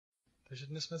Takže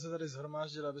dnes jsme se tady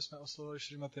shromáždili, aby jsme oslovili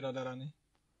Šrimati Radharani.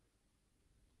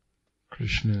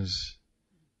 Krishna's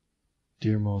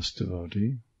dearmost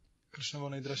devotee. Krishnovo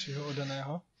nejdražšího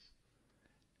oddaného.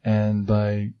 And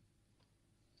by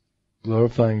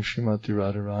glorifying Srimati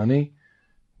Radharani,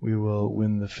 we will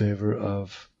win the favor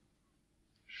of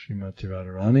Srimati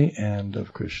Radharani and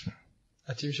of Krishna.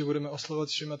 A tím, že budeme oslovovat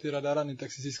Srimati Radharani,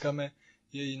 tak si získáme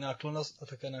její náklonnost a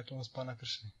také náklonnost Pána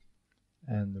Krishny.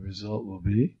 And the result will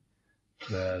be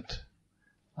that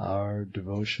our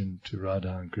devotion to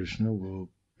Radha and Krishna will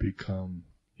become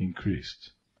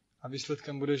increased. A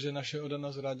výsledkem bude, že naše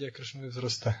oddanost Rádě a Krishnovi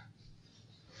vzroste.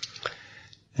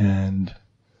 And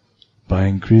by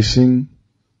increasing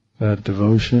that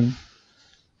devotion,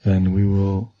 then we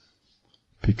will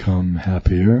become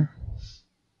happier.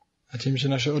 A tím, že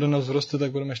naše oddanost vzroste,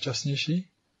 tak budeme šťastnější.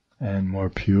 And more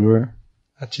pure.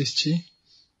 A čistší.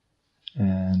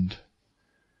 And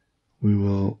we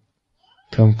will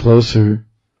come closer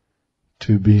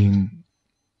to being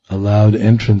allowed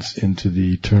entrance into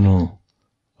the eternal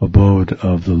abode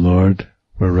of the Lord,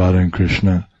 where Radha and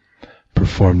Krishna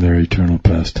perform their eternal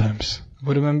pastimes.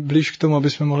 Budeme blíž k tomu, aby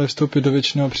jsme mohli vstoupit do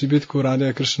věčného příbytku Rády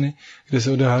a Krishny, kde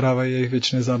se odehrávají jejich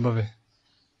věčné zábavy.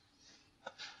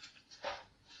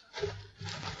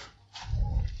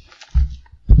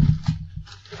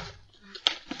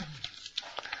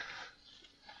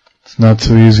 It's not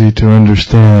so easy to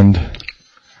understand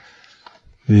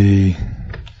the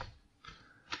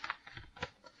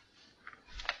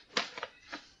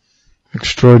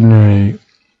extraordinary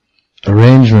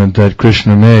arrangement that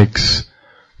Krishna makes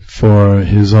for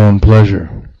his own pleasure.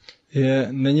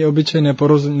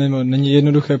 Není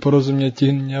jednoduché porozumět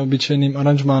tím neobyčejným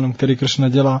aranžmánům, který Krishna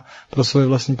dělá pro svoje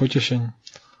vlastní potěšení.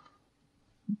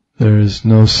 There is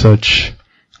no such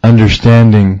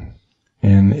understanding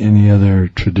in any other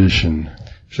tradition.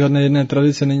 V žádné jedné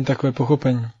tradici není takové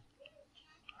pochopení.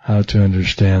 How to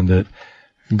understand that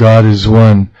God is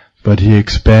one, but he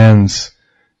expands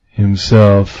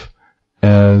himself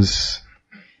as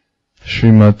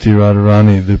Srimati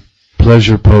Radharani, the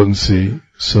pleasure potency,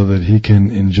 so that he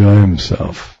can enjoy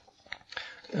himself.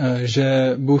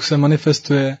 Že Bůh se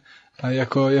manifestuje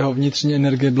jako jeho vnitřní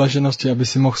energie blaženosti, aby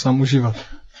si mohl sám užívat.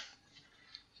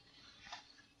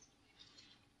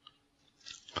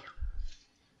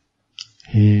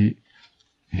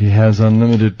 He has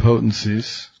unlimited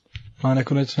potencies. Má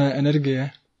nekonečné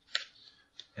energie.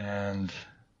 And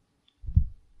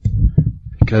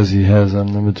because he has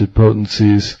unlimited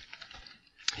potencies,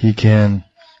 he can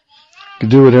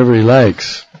do whatever he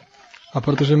likes. A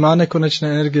protože má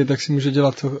nekonečné energie, tak si může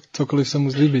dělat cokoliv se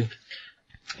mu zlíbí.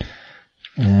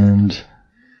 And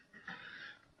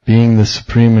being the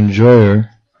supreme enjoyer,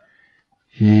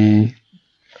 he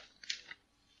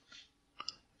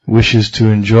wishes to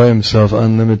enjoy himself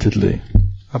unlimitedly.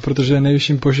 A protože je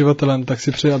nejvyšším poživatelem, tak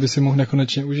si přeje, aby si mohl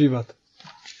nekonečně užívat.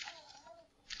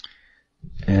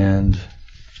 And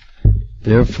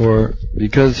therefore,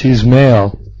 because he's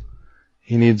male,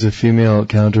 he needs a female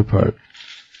counterpart.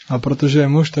 A protože je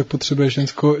muž, tak potřebuje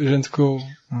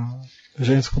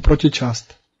ženskou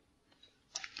protičást.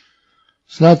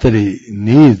 It's not that he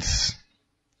needs,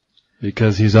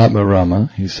 because he's Atma Rama,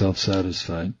 he's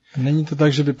self-satisfied. Není to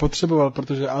tak, že by potřeboval,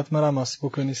 protože Atma Rama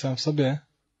spokojený sám v sobě.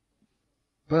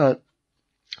 But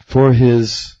for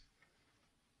his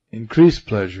increased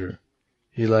pleasure,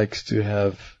 he likes to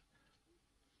have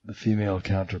the female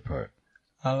counterpart.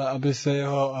 Ale aby se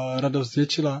jeho radost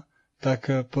zvětšila,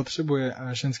 tak potřebuje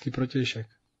ženský protějšek.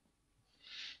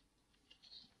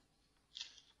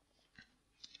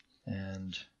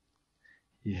 And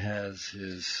he has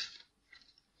his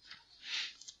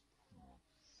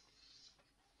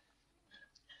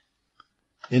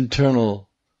internal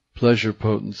pleasure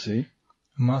potency.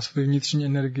 Má svou vnitřní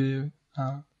energii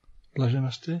a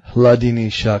blaženosti.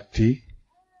 Hladini Shakti.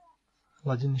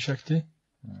 Hladini Shakti.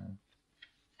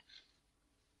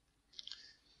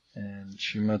 And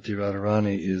Srimati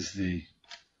Radharani is the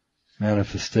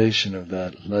manifestation of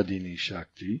that Hladini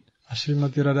Shakti. A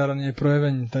Srimati Radharani je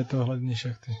projevení této Hladini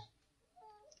Shakti.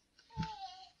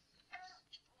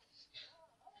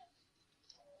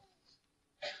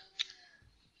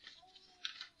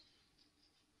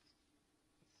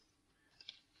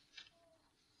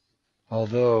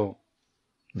 Although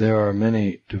there are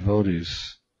many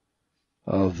devotees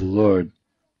of the Lord,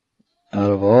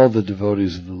 out of all the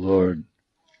devotees of the Lord,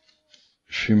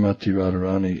 Srimati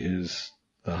Radharani is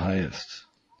the highest.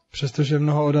 Přestože je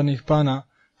mnoho oddaných Pána,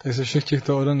 tak ze všech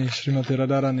těchto oddaných Srimati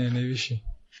Radharani je nejvyšší.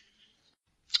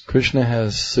 Krishna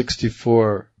has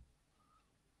 64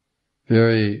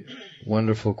 very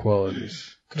wonderful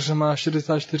qualities. Krishna má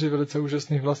 64 velice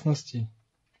úžasných vlastností.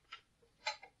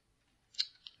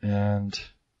 And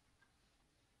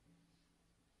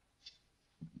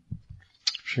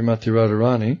Srimati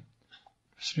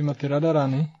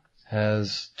Radharani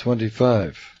has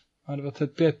 25. Má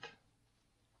 25.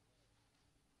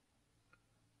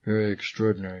 Very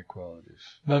extraordinary qualities.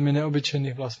 Velmi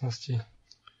neobyčejných vlastností.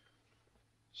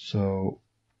 So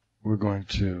we're going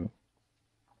to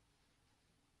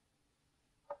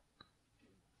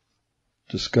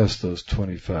discuss those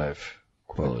 25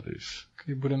 qualities.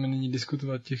 Budeme nyní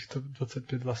diskutovat těchto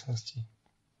 25 vlastností.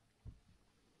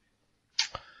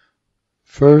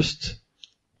 First,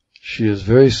 she is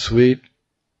very sweet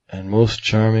and most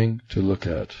charming to look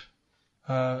at.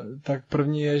 Tak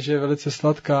první je, že je velice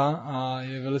sladká a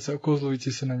je velice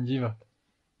okouzlující se na ní dívat.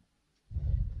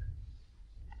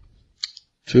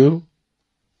 2,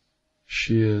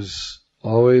 she is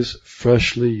always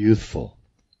freshly youthful.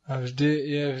 A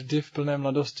vždy v plné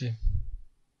mladosti.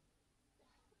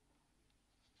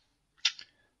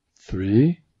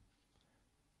 3,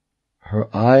 her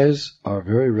eyes are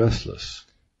very restless.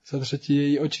 Za třetí,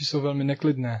 její oči jsou velmi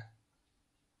neklidné.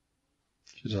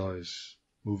 She's always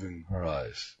moving her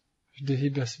eyes. Vždy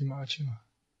hýbe svýma očima.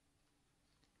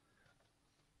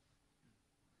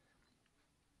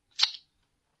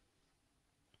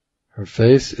 Her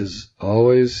face is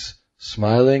always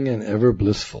smiling and ever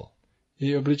blissful.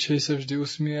 Její obličej se vždy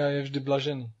usmíje a je vždy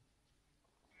blažený.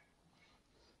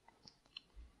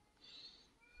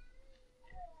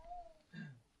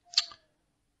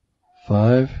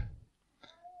 5,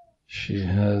 she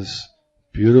has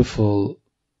beautiful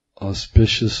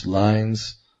auspicious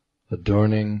lines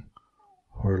adorning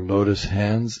her lotus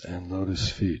hands and lotus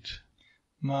feet.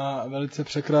 Má velice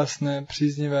překrásné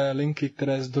příznivé linky,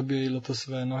 které zdobí její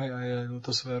lotosové nohy a její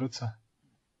lotosové ruce.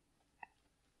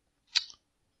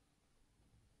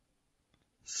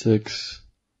 6,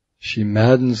 she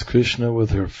maddens Krishna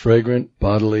with her fragrant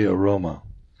bodily aroma.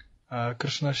 A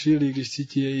Krishna šílí, když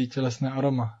cítí její tělesné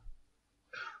aroma.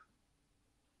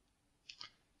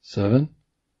 7,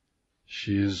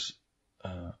 she is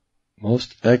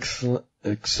most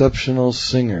exceptional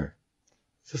singer.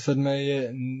 Za sedmé je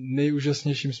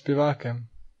nejúžasnějším zpěvákem,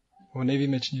 nebo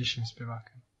nejvýjimečnějším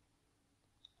zpěvákem.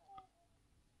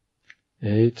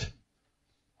 8,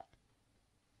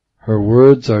 her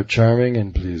words are charming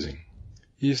and pleasing.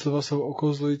 Její slova jsou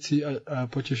okouzlující a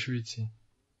potěšující.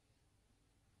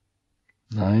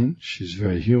 9, she's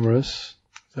very humorous.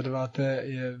 Za deváté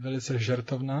je velice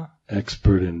žertovná.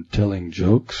 Expert in telling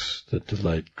jokes that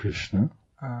delight Krishna.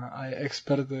 A je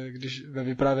expert ve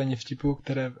vyprávění vtipů,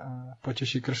 které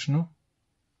potěší Kršnu.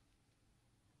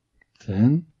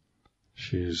 10,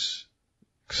 she is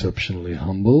exceptionally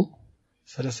humble.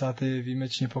 Za desáté je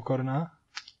výjimečně pokorná.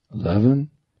 11,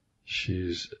 she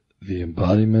is the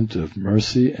embodiment of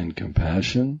mercy and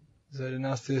compassion. Za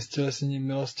 11 je stělesnění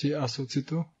milosti a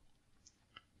soucitu.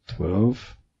 12,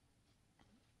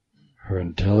 her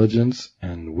intelligence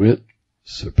and wit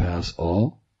surpass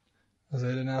all. A za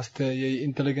 11 její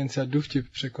inteligence a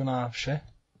důvtip překoná vše.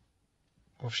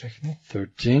 Po všechny.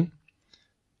 13,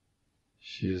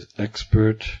 she is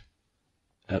expert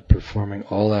at performing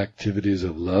all activities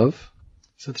of love.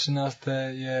 Za 13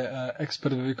 je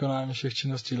expert ve vykonání všech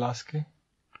činností lásky.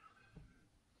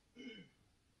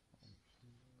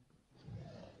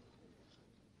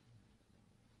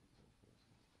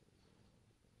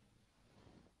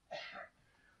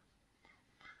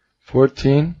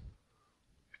 14,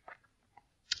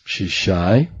 she's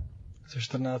shy. Za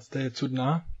 14 je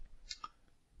cudná.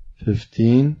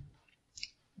 15,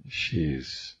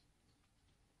 she's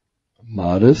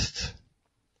modest.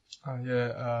 A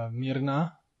je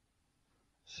mírná.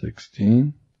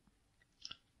 16,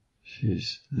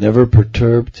 she's never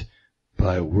perturbed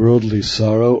by worldly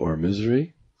sorrow or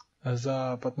misery. A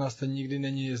za 15 nikdy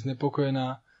není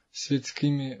znepokojená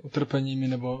světskými utrpeními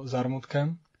nebo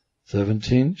zármutkem.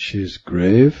 17, she's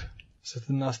grave.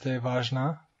 17 je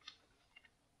vážná.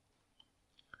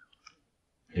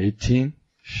 18,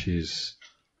 she's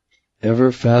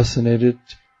ever fascinated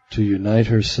to unite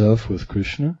herself with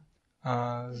Krishna.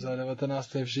 A za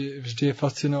 19 vždy je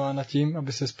fascinována tím,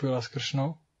 aby se spojila s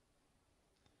Kršnou.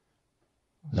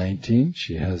 19,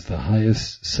 she has the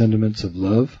highest sentiments of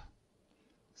love.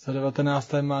 Za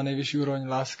 19 má nejvyšší úroveň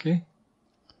lásky.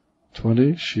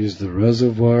 20, she is the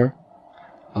reservoir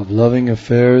of loving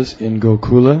affairs in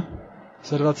Gokula.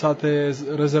 Za 20 je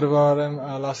rezervoárem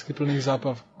lásky plných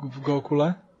zábav v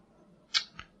Gokule.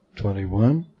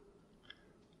 21,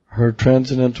 her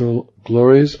transcendental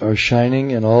glories are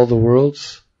shining in all the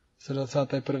worlds. Za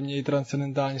 21. její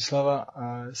transcendentální slava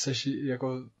se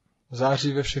jako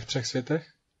září ve všech třech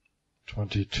světech.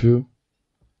 22,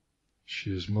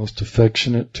 she is most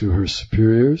affectionate to her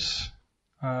superiors.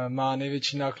 má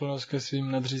největší náklonnost ke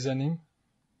svým nadřízeným.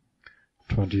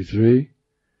 23.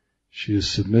 She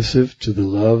is submissive to the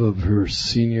love of her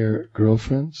senior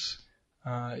girlfriends.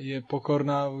 Je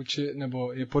pokorná vůči,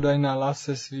 nebo je podajná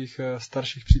lásce svých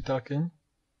starších přítelkyň.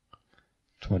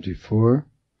 24.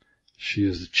 She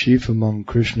is the chief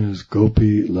among Krishna's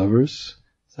gopi lovers.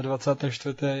 Za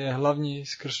 24. je hlavní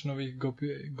z Kršnových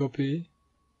gopí,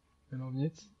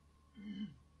 milovnic.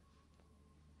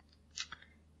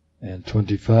 And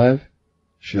 25.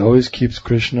 She always keeps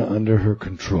Krishna under her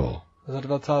control. Za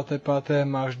 25.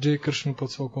 má vždy Kršnu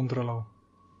pod svou kontrolou.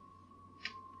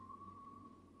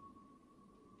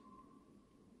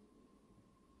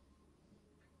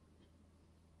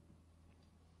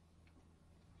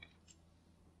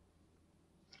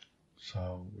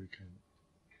 So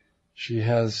she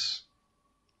has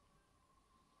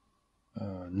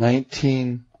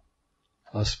 19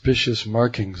 auspicious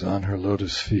markings on her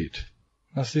lotus feet.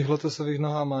 Na svých lotosových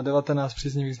nohách má 19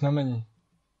 příznivých znamení.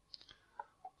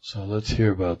 So let's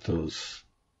hear about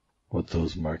what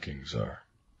those markings are.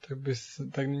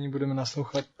 Tak nyní budeme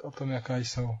naslouchat o tom, jaká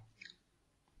jsou.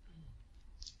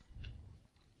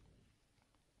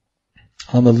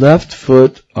 On the left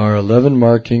foot are 11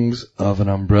 markings of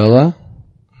an umbrella.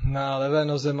 Na levé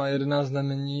noze má 11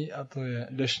 znamení a to je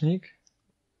deštník,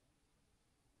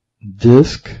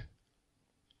 Disc,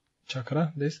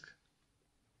 čakra, disk,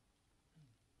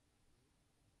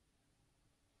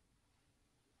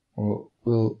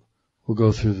 we'll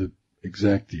go through the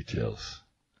exact details.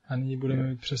 a nyní budeme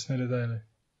mít přesné detaily.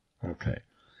 Okay.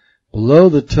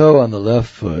 Below the toe on the left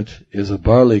foot is a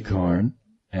barley corn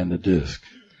and a disc.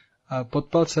 A pod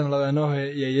palcem levé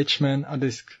nohy je ječmen a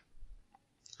disk.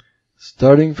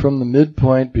 Starting from the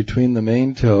midpoint between the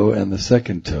main toe and the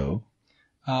second toe,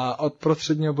 A od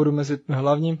prostředního bodu mezi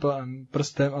hlavním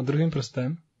prstem a druhým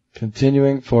prstem,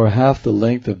 continuing for half the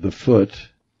length of the foot,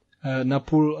 na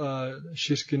půl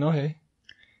šířky nohy,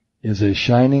 is a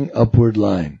shining upward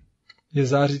line. je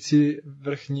zářící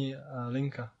vrchní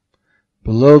linka.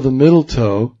 Below the middle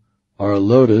toe are a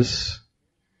lotus,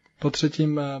 Pod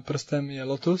třetím prstem je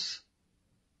lotus,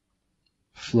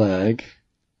 flag,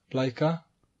 vlajka,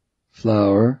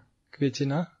 flower,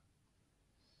 květina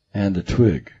and a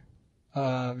twig.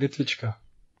 a větvička.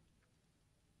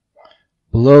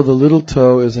 Below the little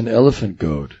toe is an elephant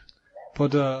goad.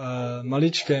 Pod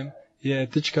malíčkem je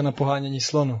tyčka na pohánění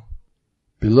slonu.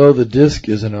 Below the disc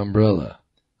is an umbrella.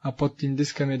 A pod tím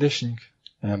diskem je deštník.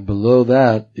 And below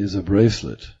that is a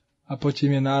bracelet. A pod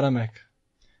tím je náramek.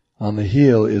 On the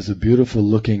heel is a beautiful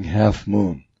looking half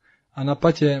moon. A na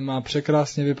patě má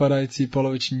překrásně vypadající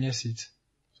poloviční měsíc.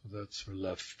 So that's her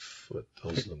left foot.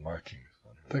 Those are the markings.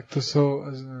 Tak to jsou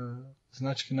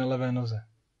značky na levé noze.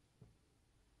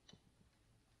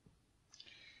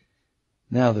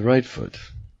 Now the right foot.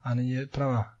 A nyní je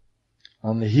pravá.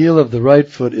 On the heel of the right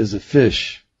foot is a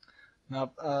fish. Na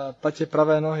patě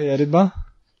pravé nohy je ryba.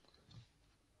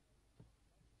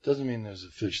 Doesn't mean there's a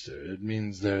fish there. It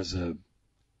means there's a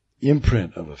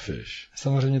imprint of a fish.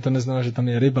 Samozřejmě to neznamená, že tam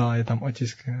je ryba, je tam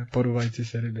otisk porůvající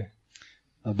se ryby.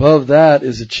 Above that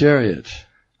is a chariot.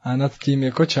 A nad tím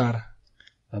je kočár.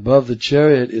 Above the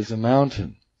chariot is a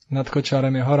mountain. Nad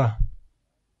kočárem je hora.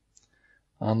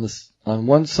 On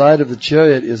one side of the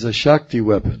chariot is a Shakti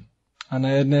weapon. A na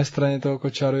jedné straně toho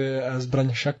kočáru je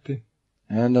zbraň Shakti.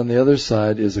 And on the other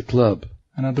side is a club.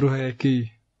 A na druhé je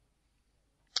kij.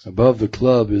 Above the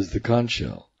club is the conch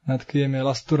shell, Nad kijem je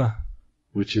lastura,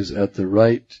 which is at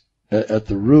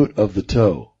the root of the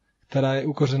toe. která je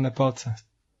u kořene palce.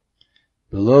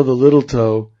 Below the little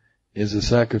toe is a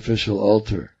sacrificial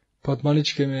altar. Pod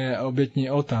maličkem je obětní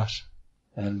oltář.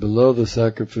 And below the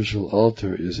sacrificial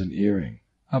altar is an earring.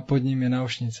 A pod ním je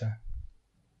náušnice.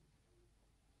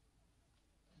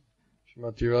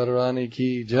 Shrimati Radharani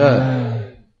ki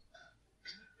jai.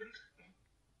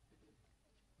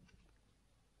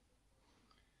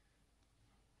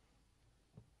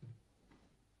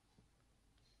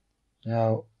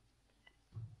 Now,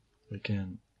 we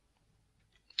can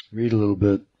read a little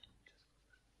bit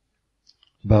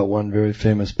about one very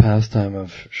famous pastime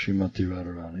of Srimati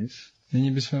Radharani's.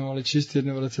 Nyní bychom mohli číst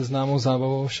jednu velice známou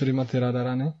zábavu Šrimati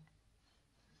Radharani.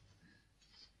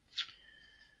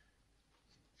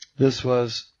 This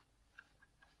was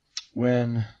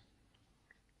when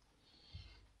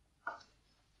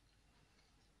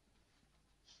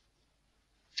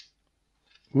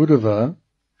Uddhava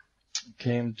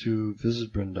came to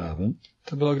visit Vrindavan.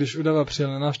 To bylo, když Uddhava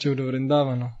přijel na návštěvu do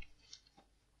Vrindavanu.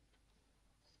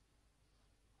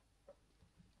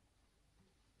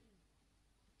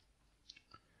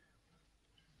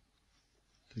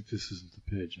 I think this isn't the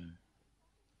page.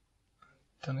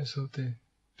 To nejsou ty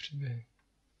příběhy.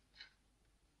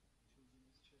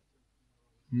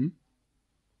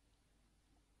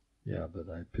 Yeah, but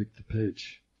I picked the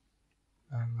page.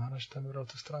 Máš tam vybral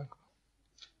tu stránku.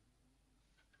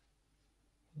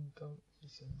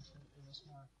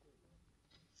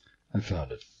 I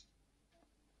found it.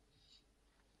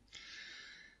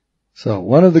 So,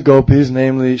 one of the gopis,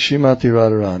 namely Srimati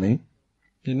Radharani,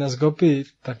 Jedna z gopí,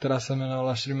 ta, která se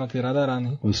jmenovala Srimati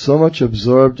Radharani, was so much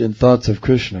absorbed in thoughts of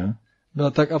Krishna,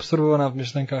 byla tak absorbovaná v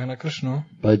myšlenkách na Kršnu,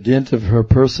 by dint of her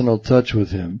personal touch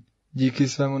with him, díky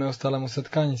svému neustálému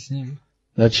setkání s ním,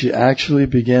 that she actually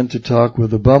began to talk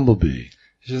with a bumblebee,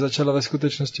 že začala ve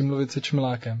skutečnosti mluvit se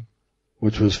čmelákem,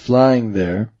 which was flying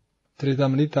there který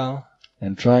tam lítal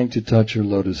and trying to touch her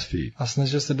lotus feet. a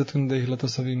snažil se dotknout jejich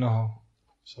lotosových nohou.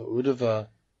 So Uddhava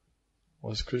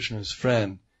was Krishna's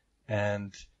friend,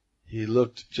 and he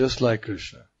looked just like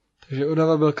Krishna. Takže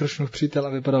Uddhava byl Kršnův přítel a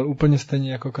vypadal úplně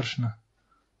stejně jako Kršna.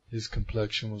 His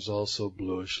complexion was also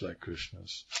bluish like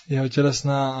Krishna's. Jeho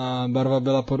tělesná barva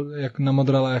byla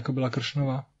namodrala, jako byla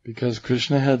Kršnova. Because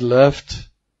Krishna had left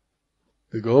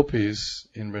the gopis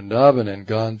in Vrindavan and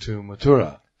gone to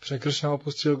Mathura. Protože Kršna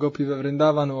opustil gopí ve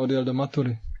Vrindavanu a odjel do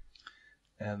Matury.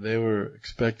 And they were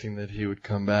expecting that he would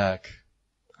come back.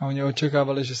 A oni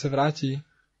očekávali, že se vrátí,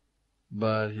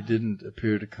 but he didn't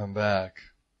appear to come back.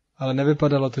 ale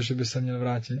nevypadalo to, že by se měl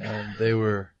vrátit. And they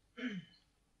were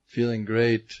feeling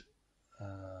great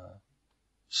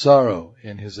sorrow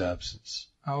in his absence.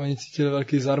 A oni cítili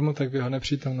velký zármutek v jeho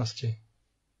nepřítomnosti.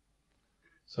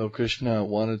 So Krishna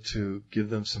wanted to give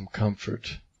them some comfort.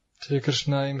 Takže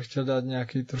Kršna jim chtěl dát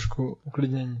nějaký trošku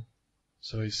uklidnění.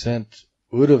 So he sent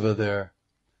Uddhava there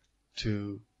to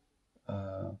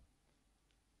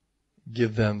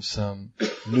give them some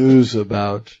news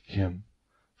about him.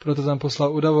 Proto tam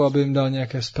poslal Uddavu, aby jim dal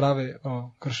nějaké zprávy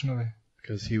o Kršnovi.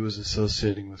 Because he was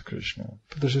associating with Krishna.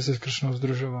 Protože se s Kršnou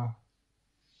združoval.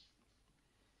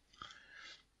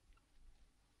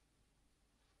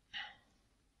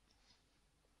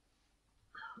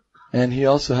 And he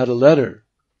also had a letter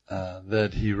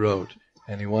that he wrote,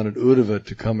 and he wanted Uddhava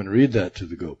to come and read that to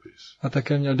the gopis. A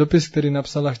také měl dopis, který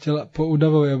napsal a chtěl po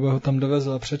Uddavovi, aby ho tam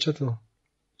dovezl a přečetl.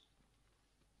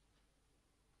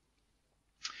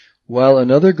 While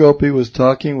another gopi was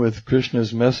talking with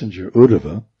Krishna's messenger,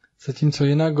 Uddhava, Zatímco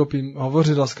jiná gopi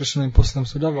hovořila s Kršnovým poslem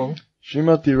s Uddavou,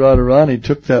 Srimati Radharani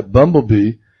took that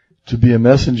bumblebee to be a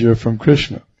messenger from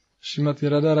Krishna. Srimati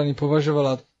Radharani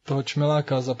považovala toho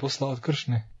čmeláka za posla od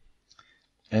Kršny.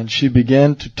 And she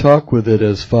began to talk with it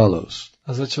as follows.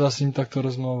 A začala s ním takto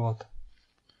rozmlouvat.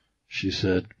 She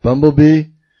said, Bumblebee,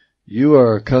 you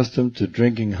are accustomed to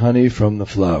drinking honey from the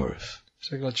flowers.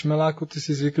 Řekla, čmeláku, ty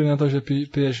jsi zvyklý na to, že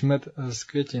piješ med z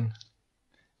květin.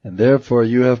 And therefore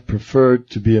you have preferred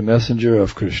to be a messenger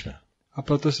of Krishna, A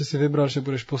proto jsi si vybral, že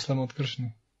budeš poslem od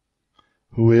Kršny,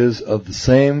 who is of the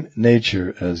same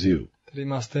nature as you. který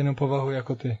má stejnou povahu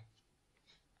jako ty.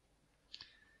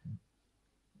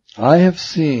 I have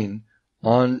seen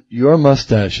on your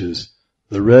mustaches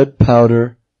the red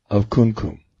powder of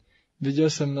kumkum. Viděl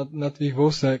jsem na tvých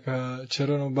vousech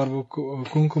červenou barvu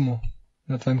kumkumu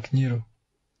na tvém kníru.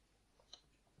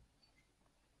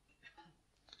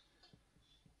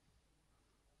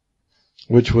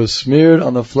 Which was smeared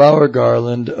on the flower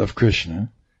garland of Krishna,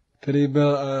 který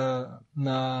byl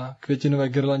na květinové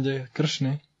girlandě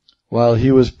Kršny, while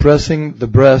he was pressing the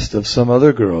breast of some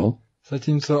other girl,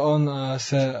 zatímco on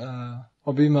se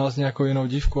objímal s nějakou jinou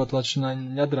dívkou a tlačil na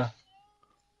ňadra,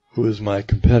 who is my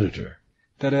competitor.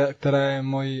 která je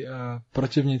mojí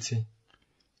protivnicí.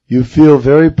 You feel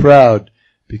very proud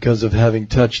because of having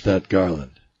touched that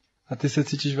garland. A ty se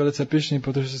cítíš velice pyšný,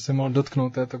 protože jsi se mohl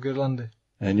dotknout této girlandy.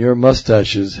 And your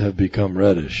mustaches have become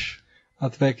reddish. A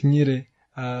tvé kníry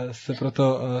se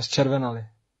proto zčervenaly.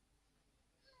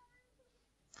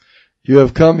 You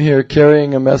have come here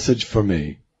carrying a message for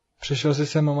me, Přišel jsi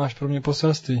sem a máš pro mě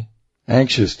poselství.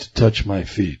 anxious to touch my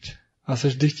feet. A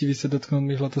seš dychtivý se dotknout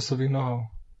mých lotosových nohou.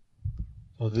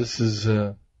 Well, this is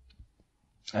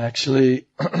actually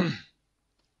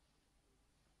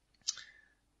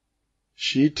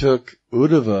she took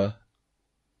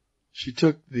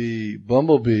the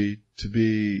bumblebee to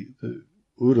be the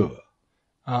Uddhava.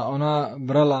 A ona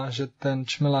brala, že ten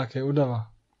čmelák je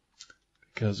Uddava.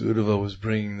 Because Uddhava was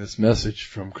bringing this message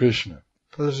from Krishna.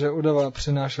 Protože Uddava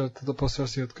přinášel toto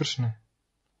poselství od Kršny.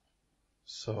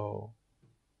 So,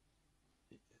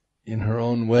 in her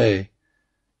own way,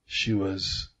 she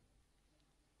was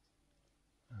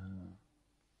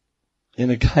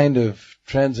in a kind of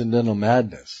transcendental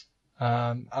madness.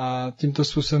 A tímto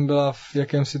způsobem byla v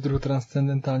jakémsi druhu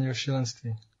transcendentálního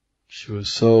šílenství. She was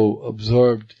so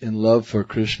absorbed in love for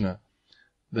Krishna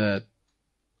that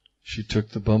she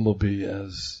took the bumblebee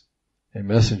as a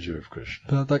messenger of Krishna.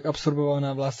 Byla tak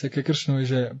absorbovaná v lásce ke Kršnovi,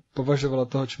 že považovala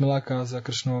toho čmeláka za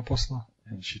Kršnova posla.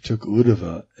 And she took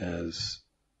Uddhava as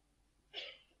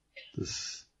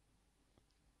this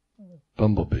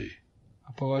bumblebee.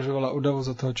 A považovala Uddavu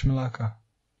za toho čmeláka.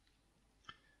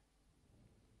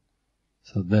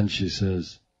 So then she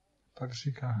says, Pak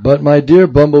říká, but my dear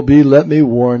bumblebee, let me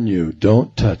warn you,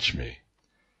 don't touch me.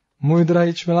 můj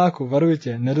drahý čmeláku, varuji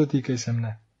tě, nedotýkej se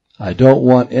mne. I don't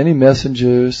want any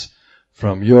messengers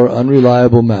from your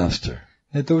unreliable master.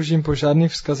 Netoužím po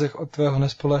žádných vzkazech od tvého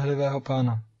nespolehlivého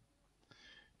pána.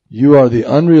 You are the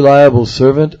unreliable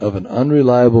servant of an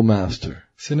unreliable master.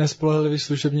 Jsi nespolehlivý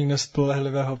služebník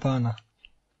nespolehlivého pána.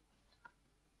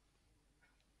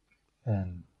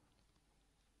 And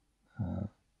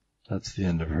that's the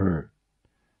end of her.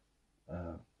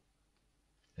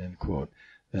 End quote.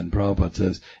 Then Prabhupada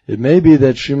says, it may be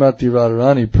that Srimati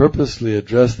Radharani purposely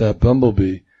addressed that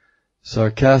bumblebee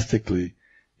sarcastically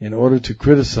in order to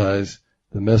criticize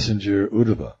the messenger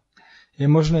Uddhava. Je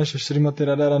možné, že Srimati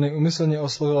Radharani umyslně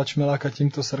oslovila čmeláka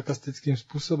tímto sarkastickým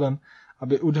způsobem,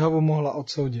 aby Uddhavu mohla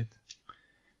odsoudit.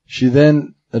 She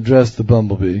then addressed the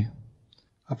bumblebee.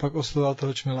 A pak oslovila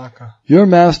toho čmeláka. Your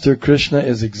master Krishna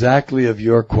is exactly of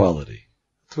your quality.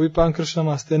 Tvůj pán Kršna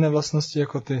má stejné vlastnosti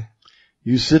jako ty.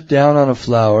 You sit down on a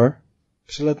flower,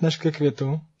 Přiletneš ke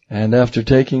květu and after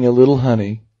taking a little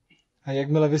honey, a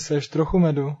jakmile vyseješ trochu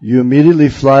medu, you immediately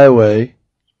fly away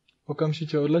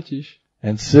okamžitě odletíš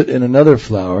and sit in another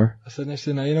flower a sedneš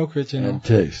si na jinou květinu and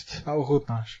taste. a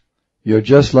ochutnáš.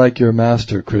 You're just like your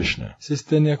master Krishna. Jsi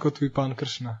stejný jako tvůj pán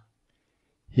Kršna.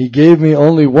 He gave me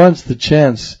only once the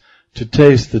chance to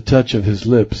taste the touch of his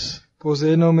lips, Pouze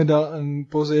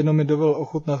jednou mi dovolil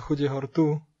ochutnat chuť jeho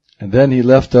rtu and then he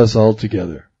left us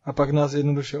altogether. a pak nás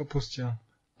jednoduše opustil.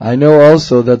 I know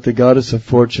also that the goddess of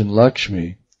fortune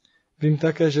Lakshmi, Vím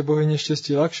také, že bohyně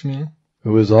štěstí Lakšmi,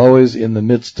 who is always in the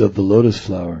midst of the lotus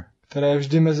flower, která je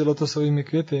vždy mezi lotosovými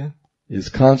květy, is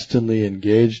constantly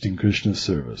engaged in Krishna's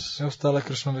service. neustále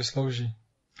Kršnovi slouží.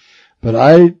 But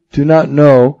I do not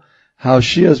know how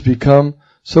she has become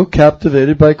so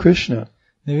captivated by Krishna,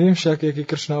 Nevím však, jak ji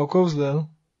Kršna okouzlil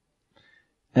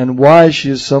and why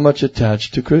she is so much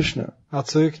attached to Krishna, a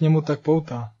co ji k němu tak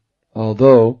poutá,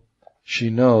 although she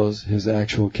knows his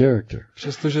actual character.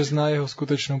 přestože zná jeho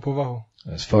skutečnou povahu.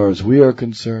 As far as we are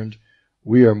concerned,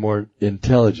 we are more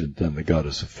intelligent than the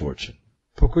goddess of fortune.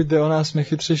 Pokud jde o nás, jsme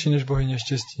chytřejší než bohyně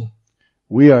štěstí.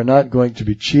 We are not going to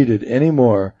be cheated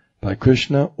anymore by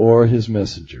Krishna or his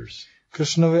messengers.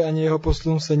 Kršnovi ani jeho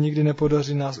poslům se nikdy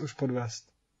nepodaří nás už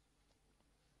podvést.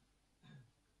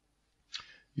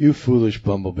 You foolish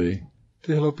bumblebee,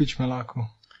 Ty hloupý čmeláku.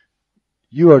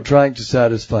 you are trying to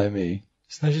satisfy me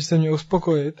Snažíš se mě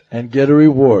uspokojit and get a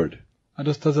reward a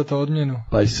dostat za to odměnu.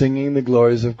 by singing the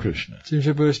glories of Krishna. Tím,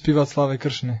 že budeš zpívat slávy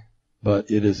Kršny.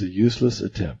 But it is a useless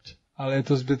attempt. Ale je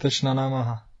to zbytečná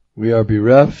námaha. We are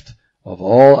bereft of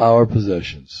all our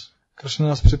possessions. Kršna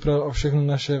nás připravil o všechno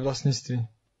naše vlastnictví.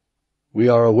 We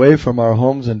are away from our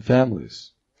homes and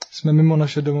families. Jsme mimo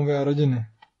naše domovy a rodiny.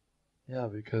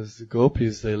 Yeah, because the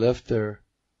gopis, they left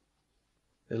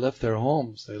their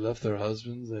homes, they left their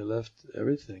husbands, they left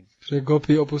everything. Protože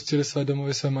gopí opustili své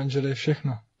domovy, své manžely,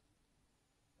 všechno.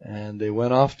 And they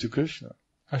went off to Krishna.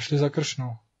 A šli za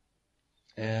Kršnou.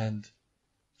 And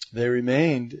they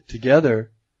remained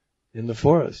together in the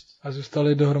forest. A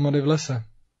zůstali dohromady v lese.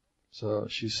 So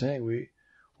she's saying,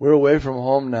 we're away from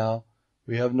home now.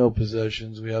 We have no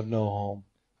possessions, we have no home.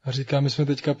 A říká, my jsme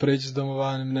teďka pryč z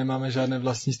domova, nemáme žádné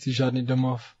vlastnictví, žádný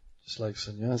domov. Just like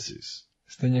sannyasis.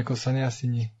 Stejně jako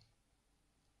sanyasini.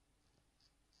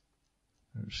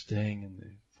 They're staying in the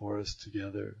forest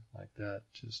together like that,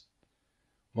 just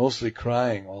mostly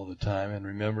crying all the time and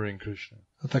remembering Krishna.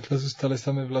 A takhle zůstali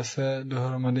sami v lese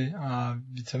dohromady a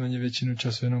víceméně většinu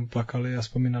času jenom plakali a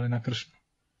vzpomínali na Kršnu.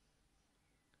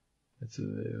 It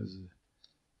was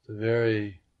a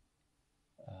very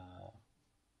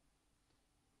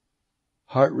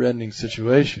heart-rending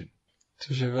situation.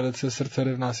 Což je velice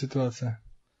srdcerivná situace.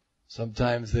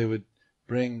 Sometimes they would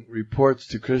bring reports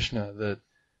to Krishna that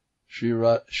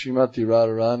Srimati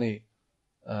Radharani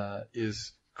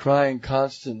is crying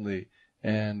constantly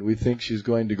and we think she's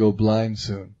going to go blind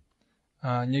soon.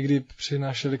 A někdy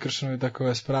přinášeli Kršnovi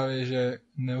takové zprávy, že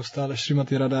neustále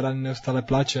Srimati Radharani neustále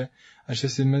plače a že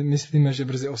si myslíme, že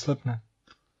brzy oslepne.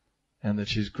 And that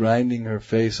she's grinding her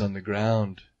face on the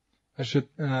ground. A že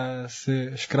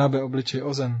si škrábe obličej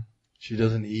o zem. She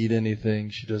doesn't eat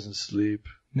anything, she doesn't sleep.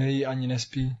 Nejí ani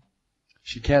nespí.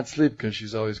 She can't sleep because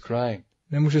she's always crying.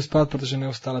 Nemůže spát, protože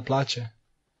neustále pláče.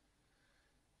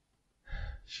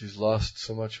 She's lost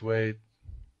so much weight.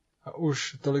 A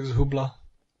už tolik zhubla.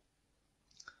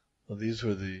 Well, these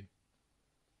were the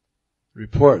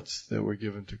reports that were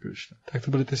given to Krishna. Tak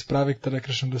to byly ty zprávy, které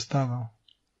Krishna dostával.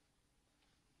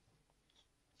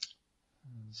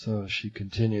 So she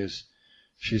continues.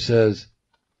 She says,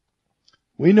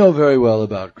 we know very well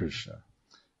about Krishna.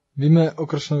 Víme o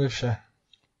Krishnovi vše.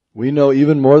 We know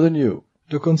even more than you.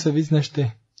 Dokonce víc než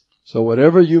ty. So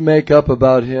whatever you make up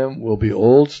about him will be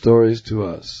old stories to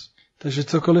us. Takže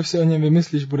cokoliv si o něm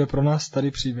vymyslíš, bude pro nás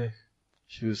starý příběh.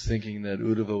 She was thinking that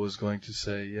Uddhava was going to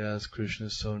say, yes, Krishna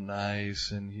is so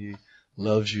nice and he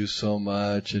loves you so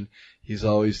much and he's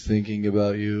always thinking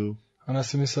about you. Ona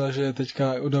si myslela, že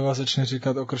teďka Uddhava začne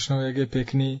říkat o Krishnovi, jak je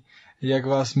pěkný, jak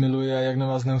vás miluje a jak na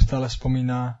vás neustále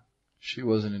vzpomíná. She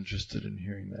wasn't interested in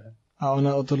hearing that. A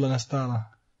ona o tohle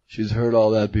nestála. She's heard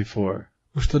all that before.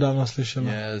 Už to dávno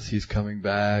slyšela. Yes, he's coming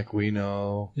back, we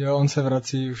know. Jo, on se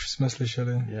vrací, už jsme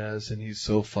slyšeli. Yes, and he's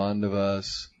so fond of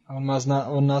us. A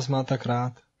on nás má tak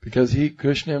rád. Because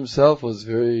Krishna himself was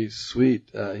very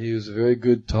sweet. He was a very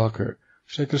good talker.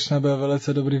 Protože Krishna byl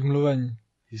velice dobrý v mluvení.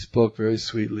 He spoke very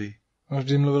sweetly. On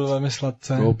vždy mluvil velmi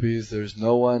sladce. Gopis, there's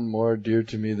no one more dear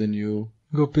to me than you.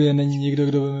 Gopie, není nikdo,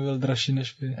 kdo by mi byl dražší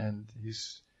než vy. And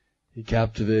he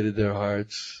captivated their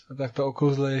hearts. A tak to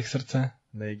okouzlo jejich srdce.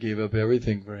 And they gave up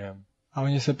everything for him. A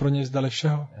oni se pro něj vzdali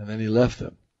všeho. And then he left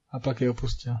them. A pak je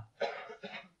opustil.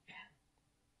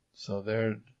 So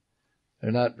they're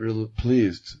not really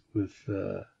pleased with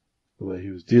the way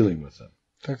he was dealing with them.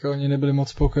 Tak oni nebyli moc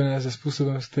spokojení se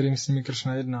způsobem, s kterým s nimi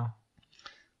Krishna jednal.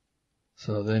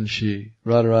 So then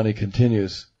Radharani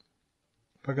continues.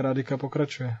 Pak Radhika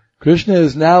pokračuje. Krishna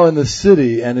is now in the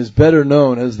city and is better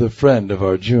known as the friend of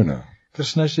Arjuna.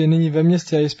 Krishna je nyní ve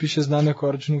městě a je spíše znám jako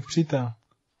Arjunův přítel.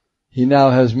 He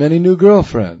now has many new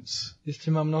girlfriends.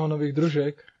 Jistě má mnoho nových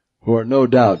družek. Who are no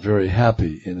doubt very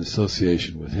happy in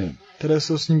association with him. Které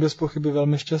jsou s ním bez pochyby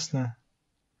velmi šťastné.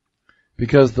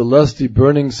 Because the lusty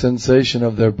burning sensation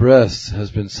of their breasts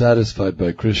has been satisfied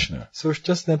by Krishna. Jsou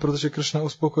šťastné, protože Krishna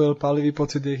uspokojil pálivý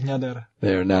pocit jejich ňader.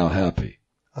 They are now happy.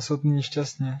 A jsou nyní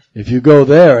šťastní. If you go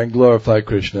there and glorify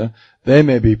Krishna, they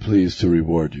may be pleased to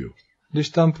reward you. Když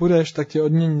tam půjdeš, tak tě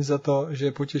odmění za to, že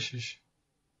je potěšíš.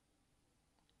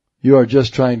 You are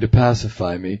just trying to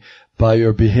pacify me by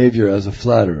your behavior as a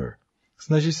flatterer.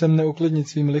 Snažíš se mne uklidnit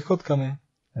svými lichotkami.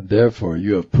 And therefore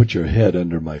you have put your head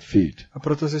under my feet. A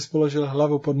proto jsi položil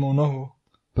hlavu pod mou nohu.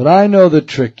 But I know the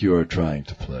trick you are trying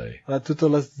to play. Ale tuto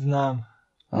lest znám.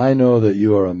 I know that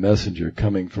you are a messenger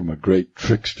coming from a great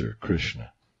trickster,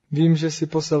 Krishna. Vím, že jsi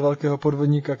poslal velkého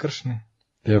podvodníka Kršny.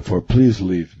 Therefore please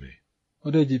leave me.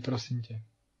 Odejdi, prosím tě.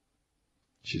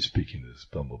 She's speaking to this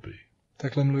bumblebee.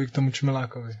 Takhle mluví k tomu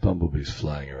čmelákovi. Bumblebee's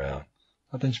flying around.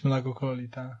 A ten čmelák okolo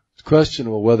lítá. It's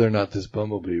questionable whether or not this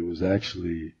bumblebee was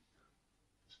actually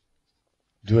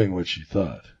doing what she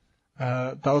thought.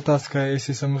 Ta otázka je,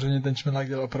 jestli samozřejmě ten čmelák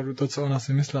dělal opravdu to, co ona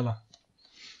si myslela.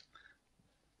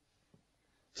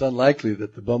 It's unlikely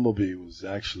that the bumblebee was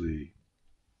actually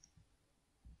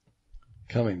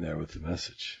coming there with the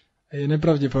message. Je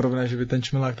nepravděpodobné, že by ten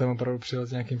čmelák tam opravdu přijel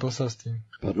s nějakým poselstvím.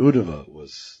 But Uddhava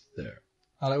was there.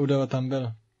 Ale Uddhava tam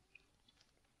byl.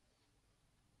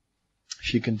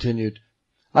 She continued,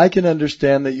 I can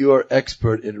understand that you are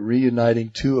expert in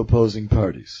reuniting two opposing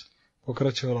parties.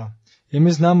 Pokračovala. Je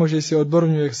mi známo, že jsi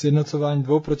odborník k sjednocování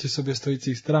dvou proti sobě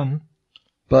stojících stran.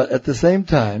 But at the same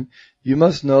time, you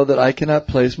must know that I cannot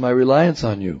place my reliance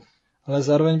on you. Ale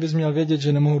zároveň bys měl vědět,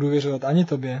 že nemohu důvěřovat ani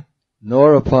tobě,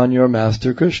 nor upon your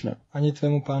master Krishna. Ani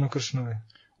tvému pánu Kršnovi.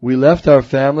 We left our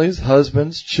families,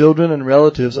 husbands, children and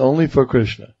relatives only for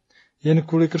Krishna. Jen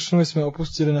kvůli Kršnovi jsme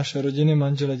opustili naše rodiny,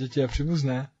 manžele, děti a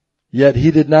příbuzné. Yet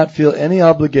he did not feel any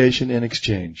obligation in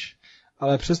exchange.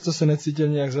 Ale přesto se necítil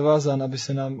nějak zavázán, aby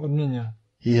se nám odměnil.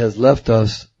 He has left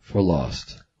us for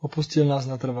lost. Opustil nás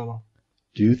natrvalo.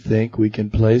 Do you think we can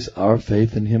place our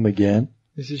faith in him again?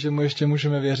 Myslíš, že mu ještě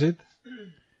můžeme věřit?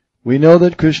 We know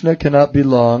that Krishna cannot be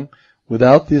long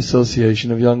without the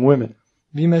association of young women.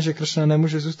 Víme, že Kršna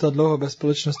nemůže zůstat dlouho bez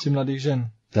společnosti mladých žen.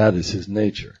 That is his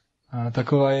nature. A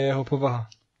taková je jeho povaha.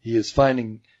 He is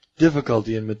finding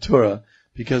difficulty in Mathura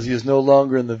because he is no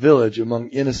longer in the village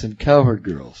among innocent cowherd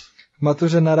girls. V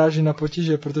Matuře naráží na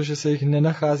potíže, protože se jich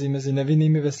nenachází mezi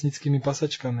nevinnými vesnickými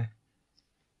pasačkami.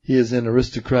 He is in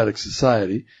aristocratic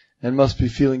society and must be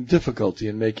feeling difficulty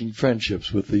in making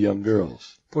friendships with the young girls.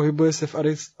 Pohybuje se v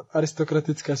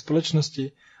aristokratické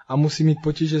společnosti a musí mít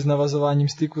potíže s navazováním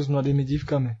styku s mladými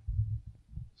dívkami.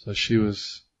 So she was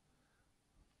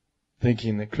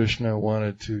thinking that Krishna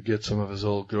wanted to get some of his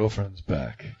old girlfriends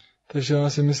back. Takže ona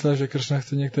si myslela, že Kršna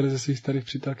chce některé ze svých starých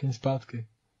přítelkyň zpátky.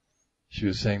 She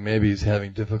was saying maybe he's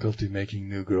having difficulty making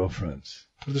new girlfriends.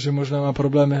 Protože možná má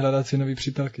problémy hledat si nový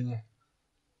přítelkyně.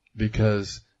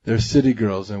 because they're city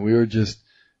girls and we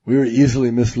were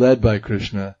easily misled by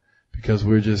Krishna because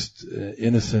we're just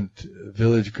innocent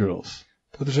village girls.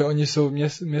 Protože oni jsou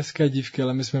městské dívky,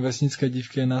 ale my jsme vesnické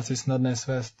dívky a nás je snadné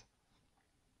svést.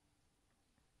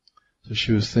 So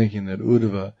she was thinking that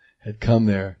Uddhava had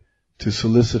come there to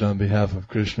solicit on behalf of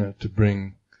Krishna to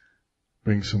bring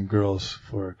some girls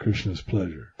for Krishna's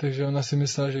pleasure. Takže ona si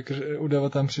myslela, že Uddhava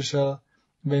tam přišel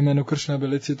ve jménu Krishna, aby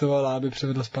licitoval a aby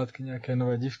přivedl zpátky nějaké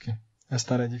nové dívky a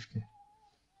staré dívky.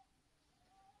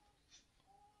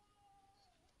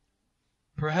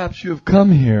 Perhaps you have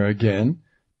come here again,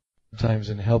 sometimes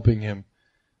in helping him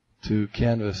to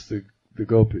canvass the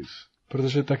gopis.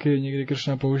 Protože taky někdy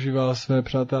Krishna používal své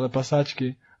přátelé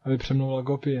pasáčky, aby přemlouval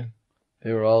gopie.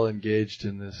 They were all engaged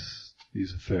in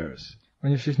these affairs.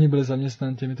 Oni všichni byli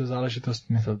zaměstnáni těmito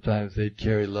záležitostmi. Sometimes they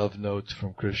carry love notes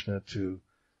from Krishna to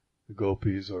the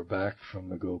gopis or back from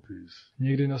the gopis.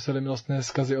 Někdy nosili milostné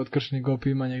vzkazy od Krishny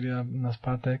gopím a někdy na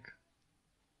zpátek.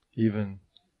 Even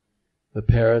the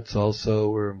parrots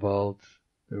also were involved.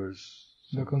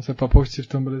 Dokonce papoušci v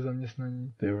tom byli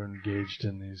zaměstnaní. They were engaged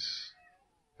in these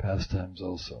pastimes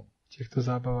also. V těchto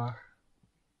zábavách.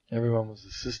 Everyone was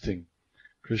assisting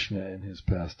Krishna in his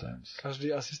pastimes.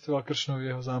 Každý asistoval Krishnovi v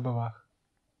jeho zábavách.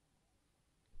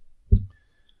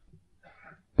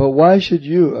 But why should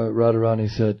you, Radharani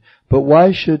said, but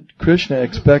why should Krishna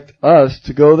expect us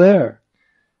to go there?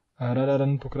 A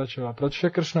Radharani pokračovala. Proč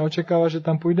však Krishna očekává, že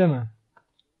tam půjdeme?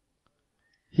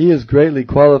 He is greatly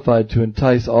qualified to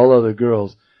entice all other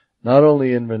girls, not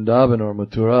only in Vrindavan or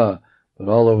Mathura, but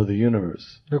all over the universe.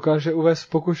 Dokáže uvést v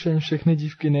pokušení všechny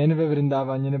dívky nejen ve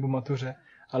Vrindávaně nebo Matuře,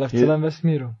 ale v celém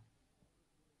vesmíru.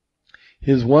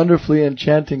 His wonderfully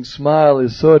enchanting smile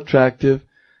is so attractive,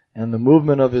 and the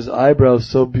movement of his eyebrows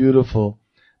so beautiful,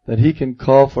 that he can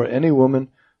call for any woman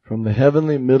from the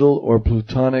heavenly middle or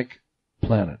plutonic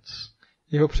planets.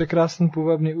 Jeho překrásný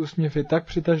půvabný úsměv je tak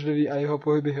přitažlivý a jeho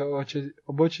pohyby jeho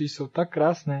obočí jsou tak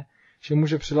krásné, že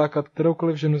může přilákat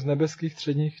kteroukoliv ženu z nebeských,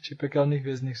 středních či pekelných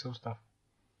hvězdných soustav.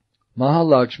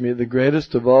 Mahalakshmi, the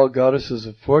greatest of all goddesses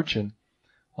of fortune,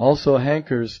 also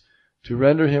hankers to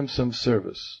render him some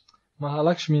service.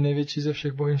 Mahalakshmi, největší ze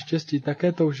všech bohyň štěstí,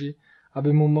 také touží,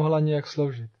 aby mu mohla nějak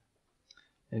sloužit.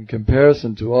 In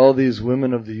comparison to all these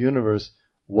women of the universe,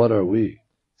 what are we?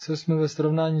 Co jsme ve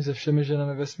srovnání se všemi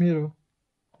ženami vesmíru?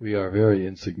 We are very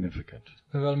insignificant.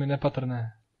 Jsme velmi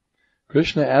nepatrné.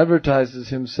 Krishna advertises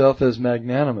himself as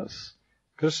magnanimous.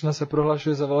 Krishna se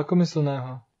prohlašuje za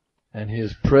velkomyslného. And he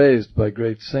is praised by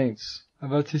great saints. A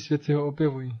velcí svědci ho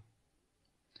opěvují.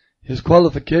 His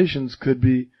qualifications could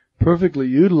be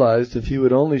perfectly utilized if he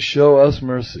would only show us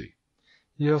mercy.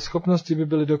 Jeho schopnosti by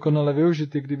byly dokonale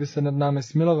využity, kdyby se nad námi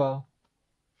smiloval.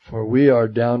 For we are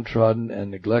downtrodden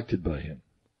and neglected by him.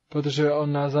 Protože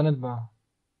on nás zanedbá.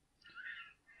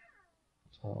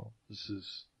 So this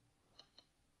is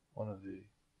one of the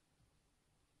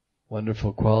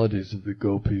wonderful qualities of the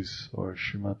gopis or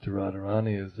Srimati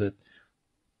Radharani is that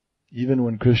even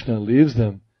when Krishna leaves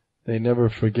them, they never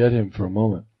forget him for a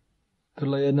moment.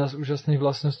 Tohle je jedna z úžasných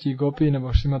vlastností Gopi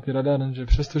nebo Srimati Radharani, že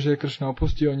přestože je Krishna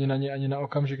opustí, oni na ně ani na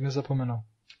okamžik nezapomenou.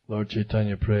 Lord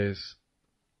Chaitanya prays,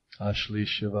 Ashli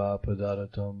Shiva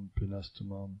Padaratam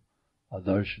Pinastumam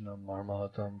Adarshanam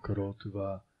Marmahatam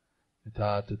Karotuva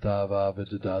Itatava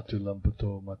Vedadatu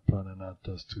Lampato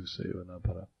Matprananatastu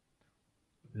Sevanapara.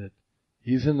 That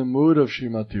he's in the mood of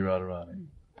Srimati Radharani.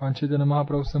 Pán Chaitanya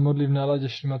Mahaprabhu se modlí v náladě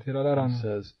Srimati Radharani. He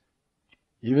says,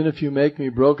 even if you make me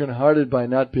broken-hearted by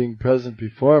not being present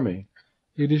before me,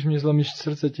 I když mě zlomíš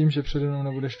srdce tím, že přede mnou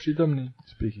nebudeš přítomný,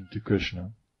 speaking to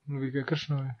Krishna, mluví ke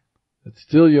Krishnovi, that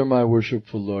still you're my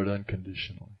worshipful Lord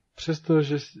unconditionally.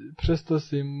 Přesto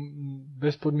jsi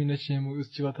bezpodmínečně můj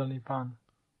uctívatelný pán.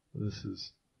 This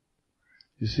is,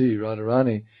 you see,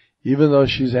 Radharani, even though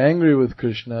she's angry with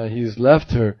Krishna, he's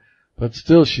left her, but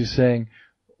still she's saying,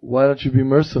 why don't you be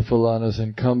merciful on us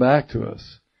and come back to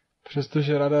us?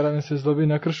 Přestože Radharani se zlobí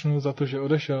na Krishnu za to, že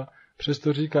odešel,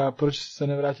 přesto říká, proč se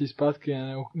nevrátí zpátky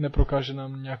a neprokáže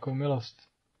nám nějakou milost.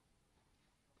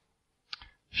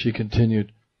 She continued,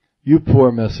 you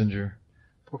poor messenger.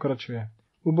 Pokračuje.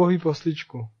 Ubohý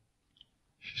poslíčku.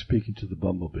 She's speaking to the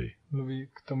bumblebee. Mluví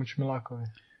k tomu čmelákovi.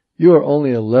 You are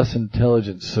only a less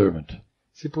intelligent servant.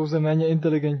 Jsi pouze méně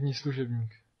inteligentní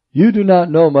služebník. You do not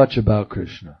know much about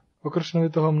Krishna. O Krishnovi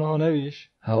toho mnoho nevíš.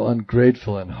 How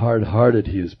ungrateful and hard-hearted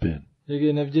he has been. Jak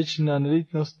je nevděčný a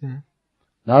nelítnostný.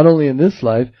 Not only in this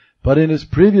life, but in his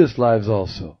previous lives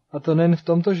also. A to nejen v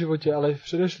tomto životě, ale i v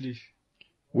předešlých.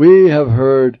 We have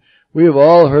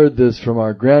all heard this from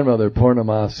our grandmother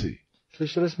Purnamasi.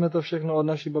 Slyšeli jsme to všechno od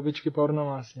naší babičky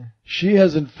Purnamasi. She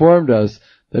has informed us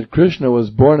that Krishna was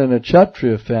born in a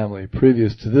Kshatriya family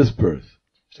previous to this birth.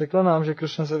 Řekla nám, že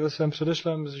Krishna se ve svém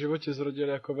předešlém životě zrodil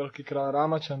jako velký král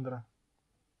Ramachandra.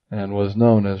 And was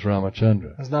known as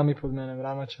Ramachandra. Známý pod jménem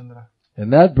Ramachandra.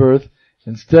 In that birth,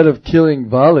 instead of killing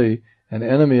Vali, an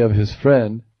enemy of his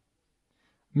friend,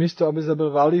 Místo, aby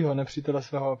zabil Valiho, nepřítele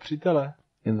svého přítele,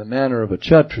 in the manner of a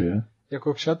Kshatriya,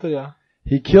 jako kshatriya,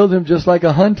 he killed him just like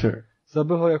a hunter.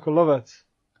 zabil ho jako lovec.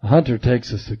 A hunter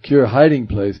takes a secure hiding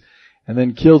place and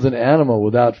then kills an animal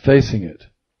without facing it.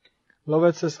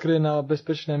 Lovec se skryje na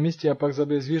bezpečném místě a pak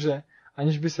zabije zvíře,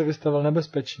 aniž by se vystavil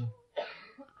nebezpečí.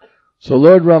 So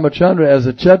Lord Ramachandra, as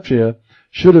a Kshatriya,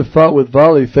 should have fought with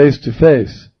Vali face to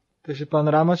face. Takže pan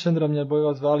Ramachandra měl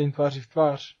bojovat s Valím tváří v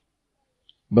tvář.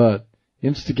 But,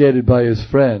 instigated by his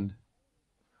friend,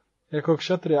 Jako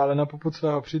kshatriya, ale na popud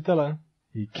svého přítele,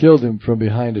 he killed him from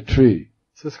behind a tree.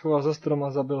 se schoval za strom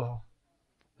a zabil ho.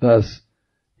 Thus,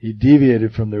 he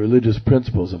deviated from the religious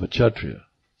principles of a Kshatriya.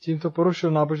 Tímto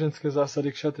porušil náboženské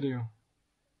zásady kshatriyů.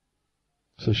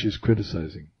 So she's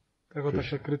criticizing. Tak ho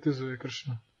takhle kritizuje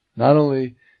Krishna. Not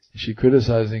only is she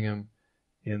criticizing him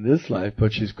in this life,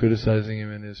 but she's criticizing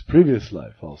him in his previous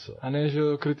life also. A ne, že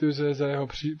ho kritizuje za jeho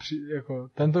jako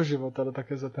tento život, ale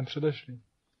také za ten předešlý.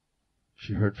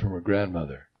 She heard from her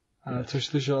grandmother. A což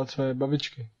slyšela od své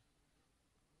babičky.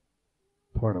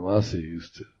 Purnamasi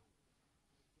used to.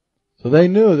 So they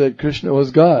knew that Krishna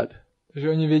was God. Takže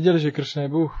oni věděli, že Krishna je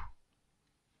Bůh.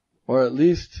 Or at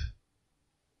least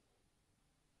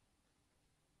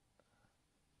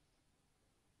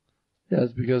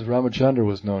yes, because Ramachandra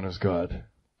was known as God.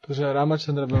 Protože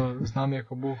Ramachandra byl známý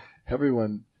jako Bůh.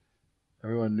 Everyone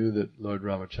knew that Lord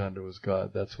Ramachandra was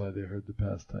God. That's why they heard the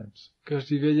pastimes.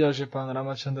 Každý věděl, že pán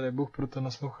Ramachandra je Bůh, proto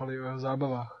naslouchali o jeho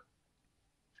zábavách.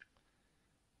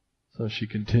 So she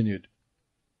continued.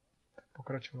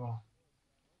 Pokračovala.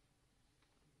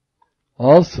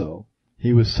 Also,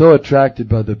 he was so attracted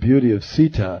by the beauty of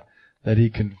Sita that he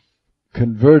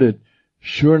converted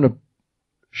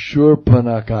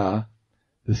Shurpanaka,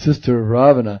 the sister of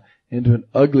Ravana, into an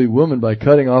ugly woman by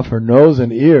cutting off her nose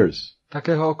and ears.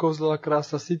 Také ho okouzlila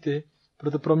krása Sity,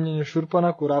 proto proměnil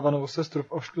Shurpanaku, Ravanovu sestru,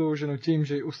 v ošklivou ženu tím,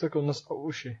 že jí usekl nos a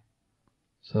uši.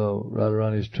 So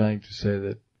Radharani is trying to say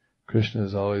that Krishna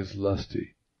is always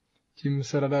lusty. Tím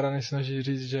se Radharani snaží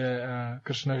říct, že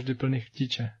Krishna je vždy plný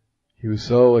chtíče. He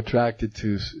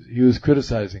was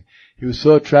criticizing. He was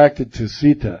so attracted to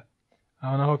Sita.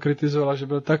 A ona ho kritizovala, že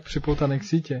byl tak připoutaný k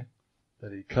Sítě,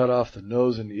 that he cut off the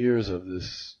nose and ears of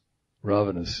this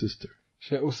Ravana's sister.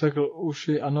 Že usekl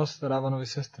uši a nos Ravanovy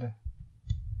sestry.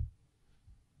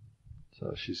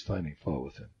 So she's finding fault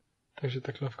with him. Takže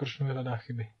takhle v Krishnovi hledá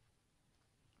chyby.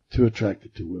 Too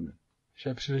attracted to women. Že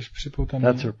je příliš připoutaný.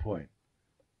 That's her point.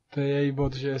 To je její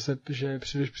bod, že je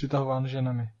příliš přitahován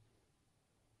ženami.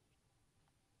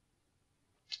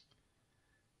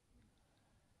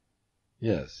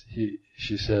 Yes,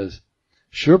 she says,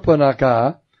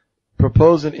 Shurpanaka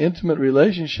proposed an intimate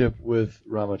relationship with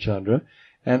Ramachandra,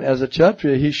 and as a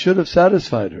Kshatriya he should have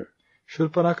satisfied her.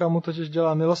 Shurpanaka mu totiž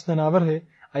dělá milostné návrhy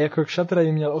a jako Kshatriya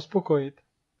ji měl uspokojit.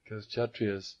 Because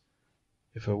Kshatriyas,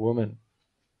 if a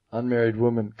unmarried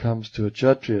woman comes to a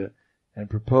Kshatriya and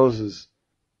proposes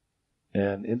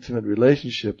an intimate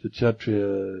relationship, the Kshatriya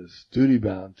is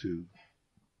duty-bound to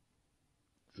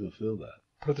fulfill that.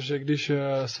 Protože když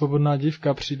svobodná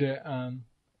dívka přijde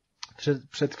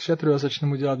před Kshatriya a začne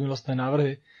mu dělat milostné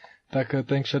návrhy, tak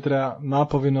ten Kshatriya má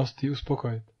povinnost ji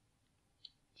uspokojit.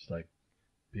 It's like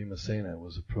Bhimasena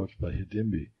was approached by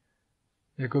Hidimbi.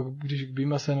 Jako když k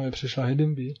Bhimasenovi přišla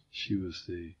Hidimbi, she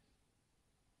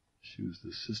was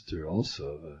the sister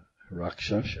also of a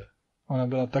Rakshasa. Ona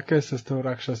byla také sestrou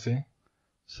Rakshasy.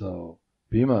 So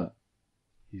Bhima,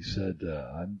 he said,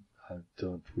 I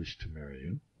don't wish to marry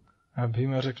you. A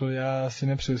Bhima řekl, já si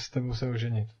nepřeju s tebou se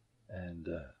oženit. And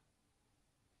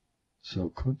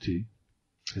so Kunti,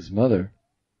 his mother,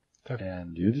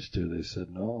 and Yudhishthira, they said,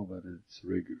 no, but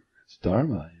it's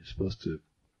dharma. You're supposed to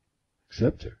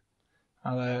accept her.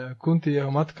 Ale Kunti,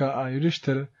 jeho matka, a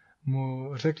Yudhishthir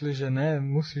mu řekli, že ne,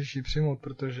 musíš ji přijmout,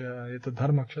 protože je to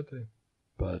dharma kshatri.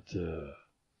 But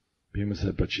Bhima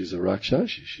said, but she's a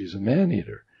Rakshashi. She's a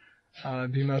man-eater. Ale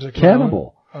Bhima řekl,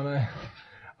 cannibal.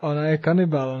 Ona je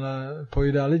kanibal, ona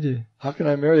pojídá lidi. How can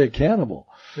I marry a cannibal?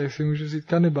 Jak si můžu vzít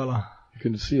kanibala? You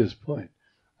couldn't see his point.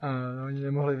 A oni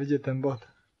nemohli vidět ten bod.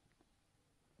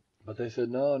 But they said,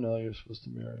 no, you're supposed to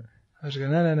marry her. A řekl,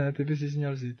 ne, ty bys ji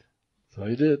měl vzít. So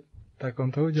he did. Tak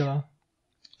on to udělal.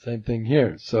 Same thing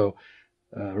here. So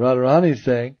Radharani is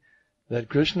saying that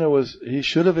Krishna he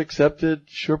should have accepted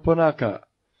Shurpanaka.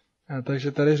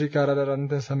 Takže tady říká Radharani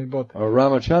ten samý bod. Or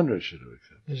Ramachandra should have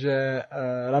accepted. Že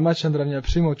Ramachandra měl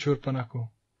přijmout Shurpanaku.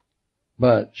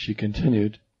 But she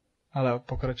continued. Ale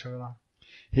pokračovala.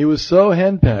 He was so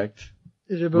henpecked.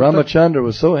 Ramachandra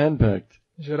was so henpecked.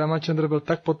 Že Ramachandra byl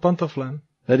tak pod pantoflem.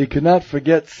 That he could not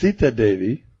forget Sita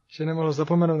Devi. Že nemohl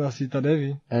zapomenout na Sita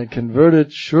Devi. And converted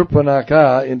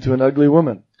Shurpanaka into an ugly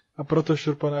woman. A proto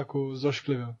Shurpanaku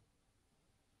zošklivil.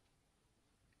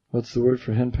 What's the word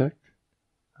for henpecked?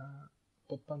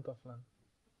 Pod pantoflem.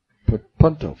 Pod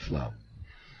pantoflem.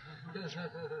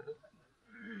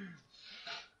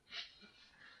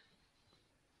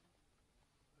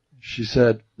 She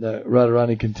said,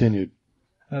 Radharani continued.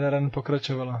 Radharani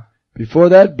pokračovala. Before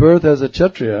that birth as a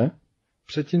Kshatriya,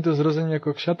 před tímto zrozením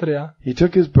jako Kshatriya, he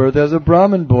took his birth as a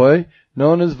Brahmin boy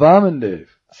known as Vamandev.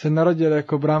 Se narodil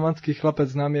jako brahmanský chlapec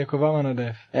známý jako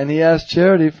Vamanadev. And he asked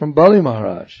charity from Bali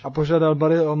Maharaj. A požádal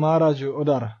Bali Maharaju o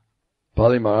dar.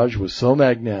 Bali Maharaj was so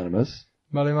magnanimous.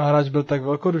 Bali Maharaj byl tak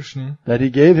velkodušný, that he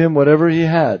gave him whatever he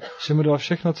had. Že mu dal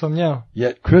všechno, co měl.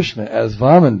 Yet Krishna, as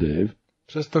Vamandev,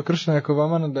 přesto Krishna jako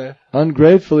Vamanadev,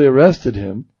 ungratefully arrested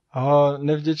him. A ho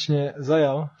nevděčně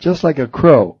zajal. Just like a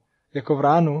crow. Jako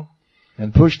vránu.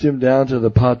 And pushed him down to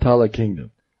the Patala kingdom.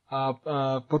 A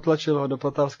potlačil ho do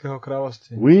Patalského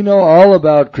království. We know all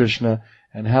about Krishna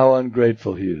and how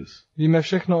ungrateful he is. Víme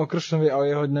všechno o Krishnovi a o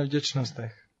jeho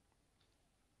nevděčnostech.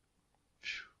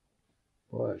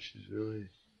 Boy, she's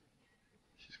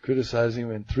criticizing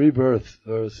him in 3 births.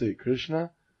 So let's see, Krishna,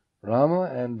 Rama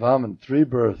and Vaman, 3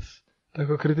 births. Tak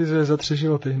ho kritizuje za 3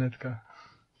 životy hnedka.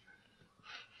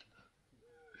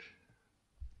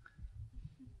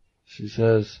 She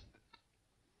says,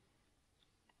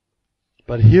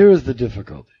 but here is the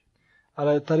difficulty.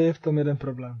 Ale tady je v tom jeden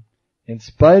problém. In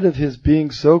spite of his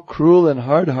being so cruel and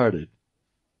hard-hearted,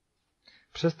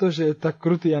 přestože je tak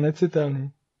krutý a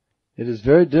necitelný, it is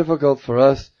very difficult for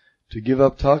us to give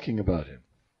up talking about him.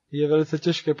 Je velice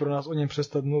těžké pro nás o něm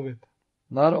přestat mluvit.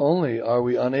 Not only are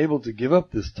we unable to give up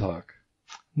this talk,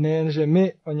 nejen, že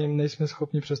my o něm nejsme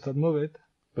schopni přestat mluvit,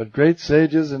 but great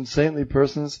sages and saintly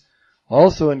persons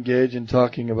also engage in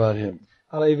talking about him.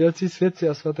 Ale i velcí svědci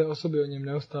a svaté osoby o něm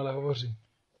neustále hovoří.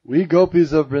 We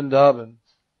gopis of Vrindavan,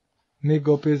 my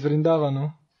gopi z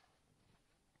Vrindavanu,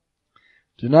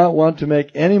 do not want to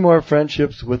make any more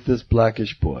friendships with this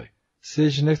blackish boy. Si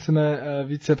již nechceme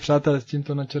více přátel s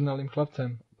tímto načernalým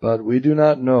chlapcem. But we do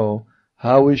not know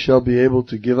how we shall be able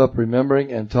to give up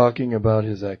remembering and talking about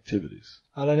his activities.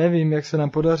 Ale nevím, jak se nám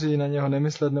podaří na něho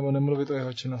nemyslet nebo nemluvit o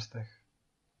jeho činnostech.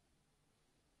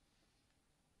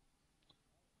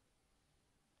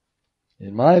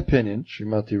 In my opinion,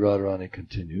 Srimati Radharani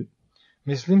continued,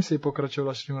 myslím si,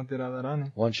 pokračovala Srimati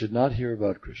Radharani, one should not hear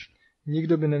about Krishna.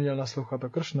 Nikdo by neměl naslouchat o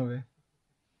Krishnovi.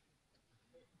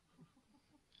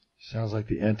 Sounds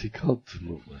like the anti-cult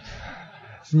movement.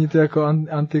 Zní to jako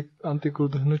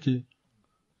antikult hnutí.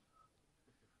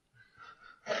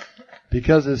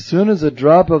 Because as soon as a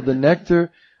drop of the nectar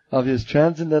of his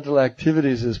transcendental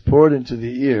activities is poured into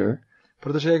the ear,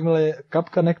 protože jakmile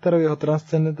kapka nektaru jeho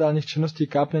transcendentálních činností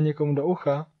kápne někomu do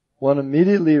ucha, one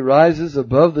immediately rises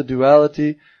above the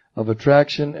duality of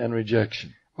attraction and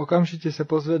rejection. Okamžitě se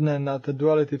pozvedne nad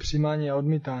duality přijímání a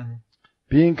odmítání.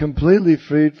 Being completely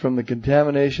freed from the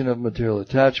contamination of material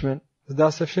attachment,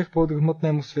 zdá se všech pout k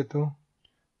hmotnému světu.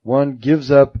 One gives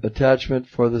up attachment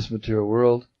for this material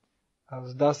world. A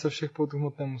vzdá se všech pout k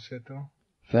hmotnému světu.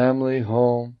 Family,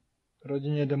 home,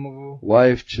 rodině, domovu,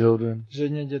 wife, children,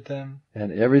 ženě, dětem,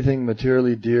 and everything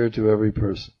materially dear to every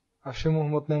person. A všemu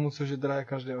hmotnému, což je drahé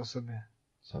každé osobě.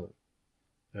 So,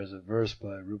 there's a verse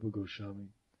by Rupa Goswami.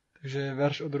 Takže je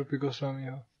verš od Rupy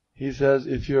Goswamiho. He says,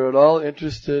 if you're at all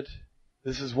interested,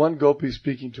 this is one gopi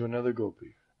speaking to another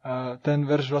gopi. A ten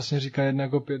verš vlastně říká jedna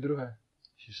gopie druhé.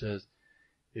 She says,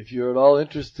 if you're at all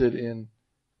interested in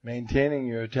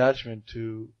maintaining your attachment to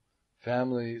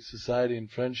family, society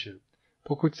and friendship,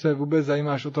 pokud se vůbec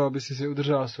zajímáš o to, aby si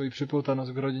udržela svoji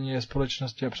připoutanost k rodině,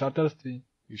 společnosti a přátelství,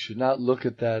 you should not look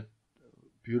at that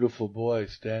beautiful boy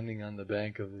standing on the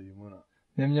bank of the Yamuna.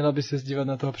 Neměla by se dívat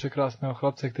na toho překrásného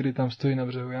chlapce, který tam stojí na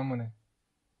břehu Jamuny.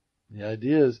 The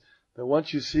idea is that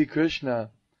once you see Krishna,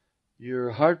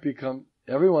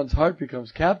 everyone's heart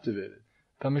becomes captivated.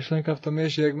 Ta myšlenka v tom je,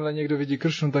 že jakmile někdo vidí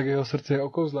Krishnu, tak jeho srdce je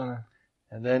okouzlené.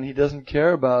 And then he doesn't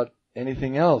care about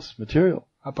anything else, material.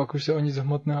 A pak už se o nic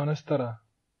hmotného nestará.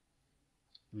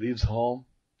 Leaves home.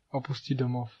 Opustí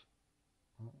domov.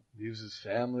 Leaves his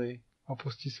family.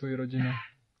 Opustí svoji rodinu.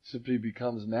 Simply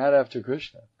becomes mad after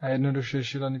Krishna. A jednoduše je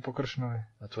šílený po Krishnovi.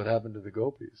 That's what happened to the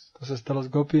gopis. To se stalo s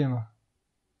gopiema.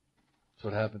 That's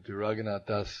what happened to Raghunath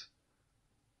Das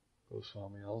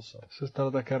Goswami also. Se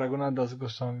stalo také Raghunatha s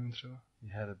Goswamim třeba.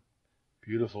 He had a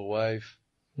beautiful wife,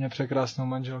 Měl překrásnou but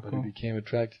he manželku, became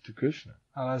attracted to Krishna.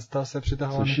 ale stal se So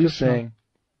přitahovaný she's Krishnou. saying,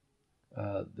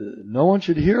 no one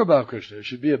should hear about Krishna. There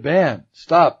should be a ban.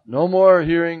 Stop. No more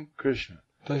hearing Krishna.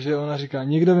 Takže ona říká,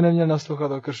 nikdo by neměl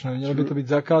naslouchat o Kršnovi, mělo by to být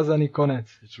zakázaný konec.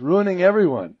 It's ruining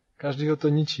everyone. Každý ho to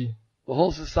ničí. The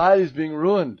whole society is being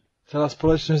ruined. Celá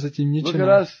společnost je tím Look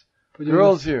ničená. at us,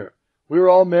 girls here. We were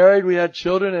all married, we had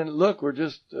children, and look, we're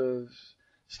just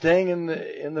staying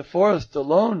in the forest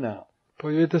alone now.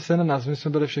 Podívejte se na nás, my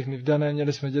jsme byli všichni vdané,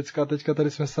 měli jsme děcka, teďka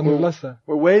tady jsme sami v lese.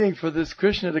 We're waiting for this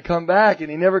Krishna to come back, and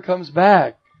he never comes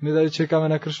back. My tady čekáme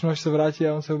na Kršnu, až se vrátí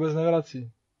a on se vůbec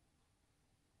nevrací.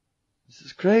 This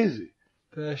is crazy.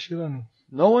 To je šílený.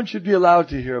 No one should be allowed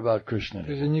to hear about Krishna.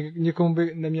 Takže nikomu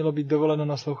by nemělo být dovoleno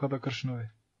naslouchat o Kršnovi.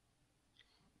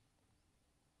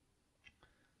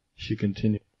 She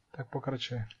continued. Tak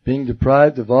pokračuje. Being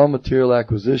deprived of all material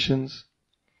acquisitions,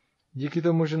 Díky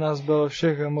tomu, že nás bylo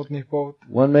všech hmotných pout,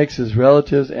 one makes his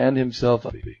relatives and himself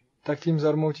happy. tak tím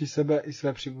zarmoutí sebe i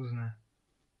své příbuzné.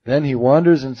 Then he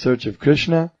wanders in search of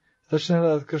Krishna, Začne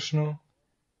hledat Kršnu,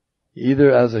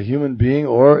 either as a human being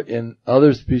or in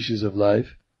other species of life,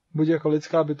 buď jako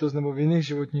lidská bytost nebo v jiných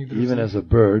životních even druzích, as a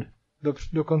bird,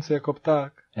 dokonce jako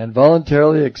pták, and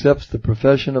voluntarily accepts the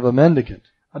profession of a mendicant.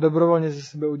 a dobrovolně ze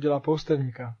sebe udělá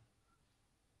poustevníka.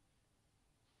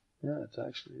 Yeah, it's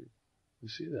actually, you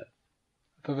see that.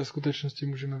 A to ve skutečnosti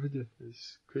můžeme vidět.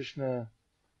 This Krishna,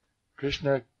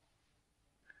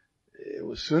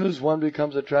 as soon as one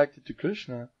becomes attracted to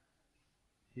Krishna,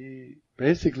 he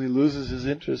basically loses his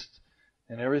interest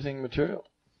in everything material.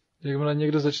 Jakmile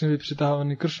někdo začne být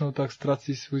přitahovaný Kršnou, tak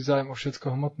ztratí svůj zájem o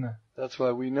všecko hmotné. That's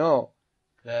why we know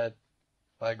that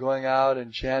by going out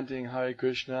and chanting Hare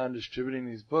Krishna and distributing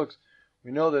these books,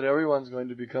 we know that everyone's going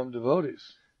to become devotees.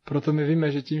 Proto my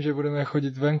víme, že tím, že budeme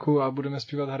chodit venku a budeme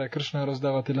zpívat Hare Krishna a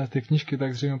rozdávat tyhle ty knížky,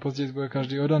 tak zřejmě později bude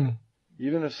každý oddaný.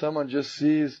 Even if someone just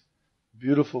sees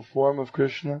beautiful form of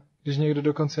Krishna, Když někdo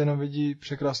dokonce jenom vidí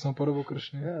překrásnou podobu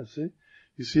Kršny, yeah, see?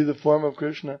 You see the form of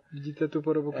Krishna, vidíte tu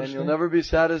podobu and you'll Kršny, never be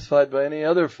satisfied by any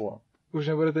other form. už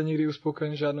nebudete nikdy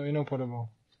uspokojeni žádnou jinou podobou.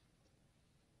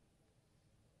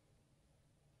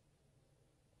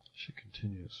 She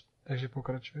continues. Takže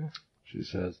pokračuje. She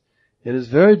says, it is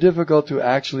very difficult to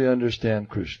actually understand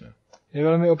Krishna. Je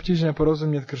velmi obtížné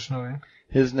porozumět Kršnovi,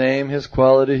 His name, his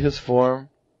quality, his form,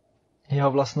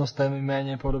 jeho vlastnostem,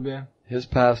 jméně, podobě, his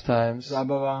pastimes,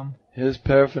 zábavám, his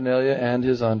paraphernalia, and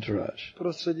his entourage.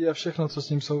 prostředí a všechno, co s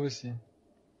ním souvisí.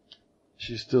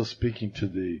 She's still speaking to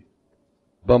the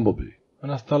bumblebee.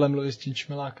 Ona stále mluví s tím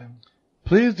čmelákem.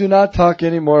 Please do not talk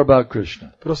any more about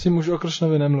Krishna. Prosím, už o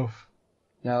Kršnovi nemluv.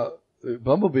 Now, the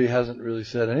bumblebee hasn't really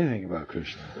said anything about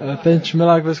Krishna. Ale ten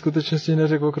čmelák ve skutečnosti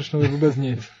neřekl o Kršnovi vůbec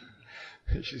nic.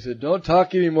 She said, don't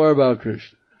talk any more about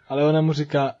Krishna. Ale ona mu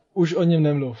říká, už o něm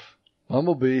nemluv.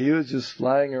 Bumblebee, he was just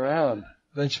flying around.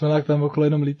 Ten čmelák tam okolo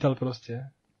jenom lítal prostě.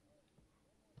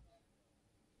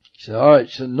 She said, all right.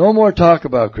 She said, no more talk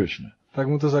about Krishna. Tak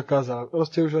mu to zakázal.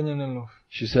 Prostě už o něm nemluv.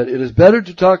 She said, it is better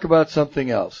to talk about something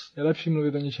else. Je lepší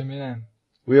mluvit o něčem jiném.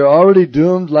 We are already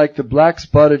doomed like the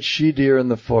black-spotted she-deer in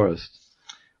the forest.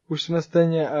 Už jsme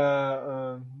stejně,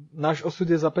 náš osud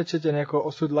je zapečetěn jako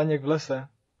osud laněk v lese,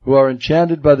 Who are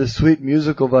enchanted by the sweet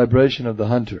musical vibration of the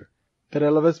hunter. které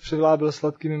lovec přivlábil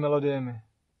sladkými melodiemi.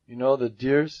 You know, the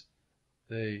deers,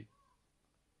 they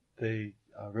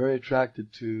are very attracted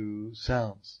to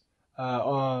sounds.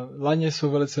 Laně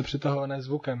jsou velice přitahované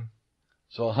zvukem.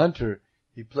 So a hunter,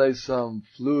 he plays some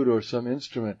flute or some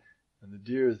instrument, and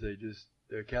the deers,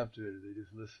 they're captivated, they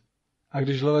just listen. A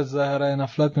když lovec zahraje na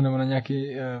flétnu nebo na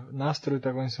nějaký nástroj,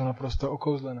 tak oni jsou naprosto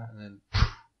okouzlené. And then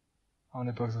A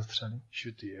oni pak zastřelí.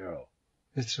 shoot the arrow.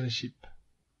 Vystřelí šíp.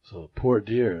 So the poor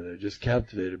deer, they're just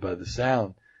captivated by the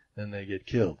sound, then they get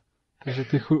killed. Takže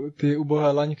ty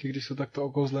ubohé laňky, když jsou takto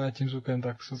okouzlené tím zvukem,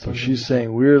 tak jsou So she's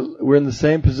saying we're in the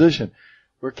same position.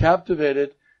 We're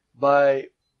captivated by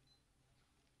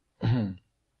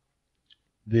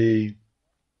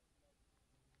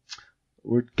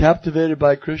we're captivated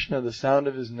by Krishna, the sound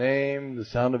of his name, the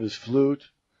sound of his flute.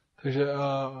 Takže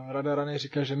Radharani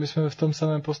říká, že my jsme v tom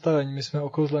samém postavení, my jsme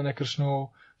okouzlené Kršnou,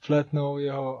 flétnou,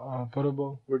 jeho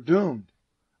podobou. We're doomed.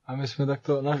 A my jsme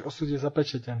takto, náš osud je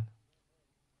zapečetěn.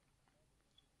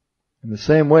 In the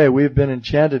same way, we've been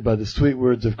enchanted by the sweet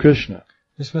words of Krishna.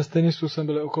 My jsme stejným způsobem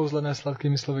byli okouzlené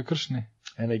sladkými slovy Kršny.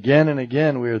 And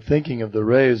again we are thinking of the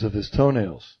rays of his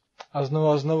toenails. A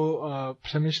znovu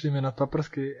přemýšlíme nad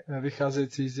paprsky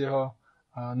vycházející z jeho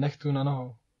nechtů na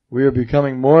nohou. We are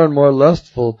becoming more and more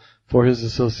lustful for his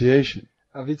association.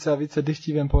 A více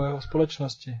dychtívem po jeho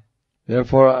společnosti.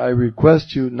 Therefore I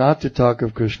request you not to talk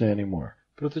of Krishna anymore.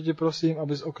 Proto tě prosím,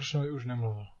 abys o Kršnovi už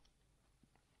nemluvil.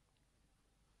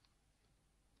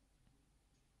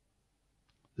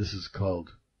 This is called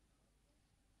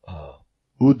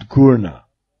Udkurna.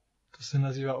 To se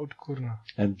nazývá Udkurna.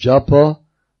 And Japa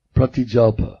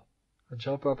Pratijalpa. A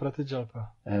Jalpa a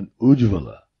Pratijalpa. And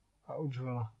Ujvala. A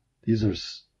Ujvala. These are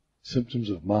symptoms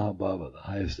of Mahabhava,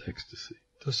 the highest ecstasy.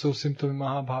 To jsou symptomy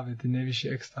Mahabhavy, ty nejvyšší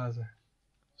extáze.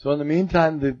 So in the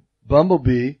meantime, the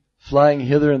bumblebee flying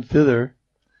hither and thither.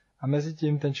 A mezi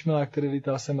tím ten čmelák, který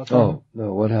lítal sem a tam. Oh,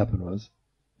 no, what happened was,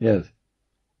 yes,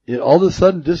 it all of a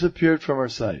sudden disappeared from her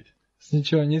sight. Z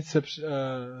ničeho nic se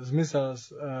zmizel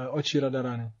z očí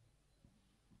Radharany.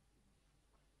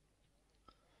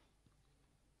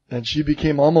 And she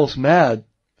became almost mad,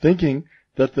 thinking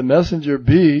that the messenger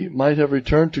bee might have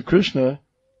returned to Krishna.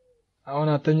 A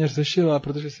ona téměř zešila,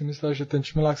 protože si myslela, že ten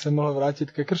čmelák se mohl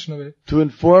vrátit ke Kršnovi. To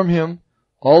inform him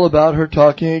all about her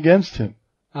talking against him.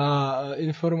 A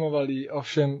informoval jí o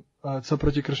všem, co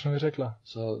proti Kršnovi řekla.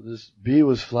 So this bee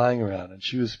was flying around, and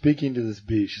she was speaking to this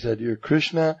bee. She said, "You're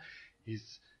Krishna.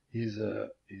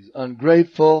 He's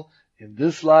ungrateful in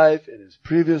this life, in his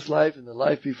previous life, in the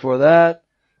life before that."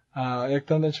 A jak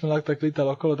tam ten čmelák tak lítal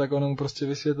okolo, tak ona mu prostě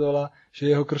vysvětlovala, že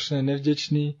jeho Kršna je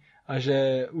nevděčný a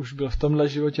že už byl v tomhle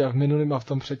životě a v minulém a v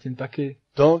tom předtím taky.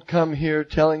 Don't come here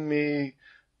telling me,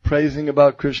 praising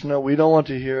about Krishna. We don't want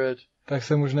to hear it. Tak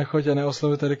se už nechoď a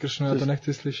neoslovuj tady Kršnu, já to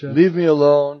nechci slyšet. Leave me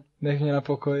alone. Nech mě na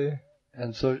pokoji.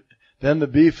 And so then the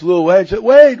bee flew away and said,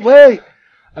 wait.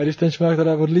 A když ten čmelák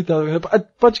teda odlítal,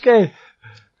 počkej.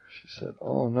 She said,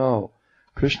 oh no,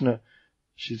 Krishna.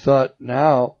 She thought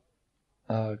now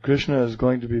Krishna is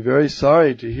going to be very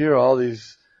sorry to hear all these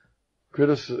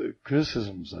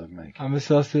criticisms I'm making. A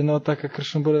myslela si, no tak a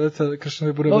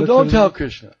Kršnovi bude No, don't tell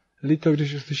Krishna. Líto,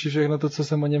 když uslyší všechno to, co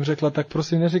jsem o něm řekla, tak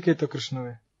prosím neříkej to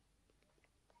Kršnovi.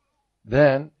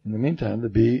 Then, in the meantime, the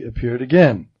bee appeared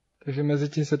again. Takže mezi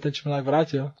tím se ten čmelák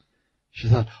vrátil. She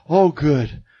thought, oh good.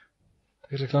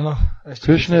 Tak řekla, no, ještě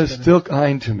Krishna is still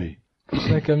kind to me.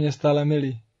 Kršna je ke mně stále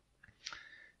milý.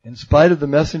 In spite of the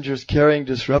messengers carrying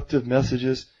disruptive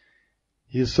messages,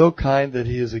 he is so kind that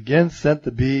he has again sent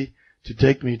the bee to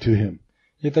take me to him.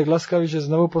 Je tak laskavý, že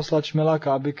znovu poslal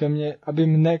čmeláka, aby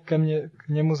mne k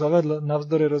němu zavedl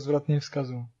navzdory rozvratným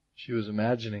vzkazům. She was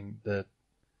imagining that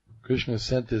Krishna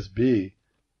sent this bee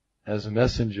as a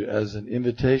messenger, as an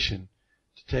invitation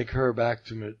to take her back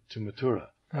to Mathura.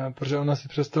 Protože ona si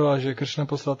představila, že Kršna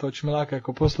poslal toho čmeláka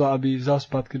jako posla, aby ji vzal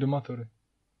zpátky do Mathury.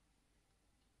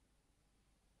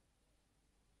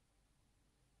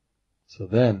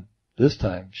 So then, this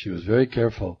time, she was very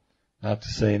careful not to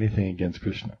say anything against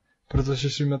Krishna. Protože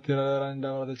Srimati Radharani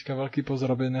dávala teďka velký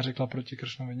pozor, aby neřekla proti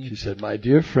Kršnovi nic. She said, my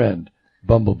dear friend,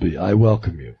 Bumblebee, I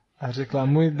welcome you. A řekla,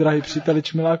 můj drahý příteli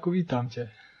čmeláku, vítám tě.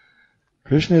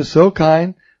 Krishna is so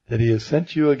kind that he has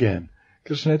sent you again.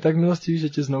 Kršna je tak milostivý, že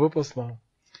tě znovu poslal.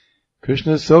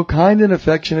 Krishna is so kind and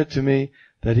affectionate to me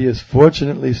that he has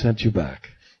fortunately sent you back.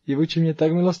 Je vůči mě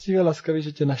tak milostivý a laskavý,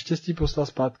 že tě naštěstí poslal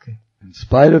zpátky. In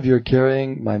spite of your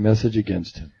carrying my message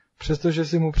against him. Přestože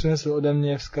si mu přinesl ode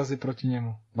mě vzkazy proti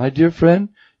němu. My dear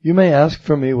friend, you may ask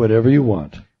for me whatever you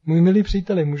want. Můj milý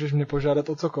příteli, můžeš mě požádat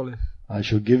o cokoliv. I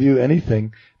shall give you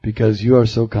anything because you are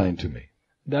so kind to me.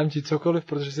 Dám ti cokoliv,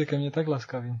 protože jsi ke mně tak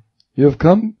laskavý. You have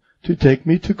come to take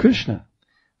me to Krishna.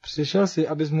 Přišel jsi,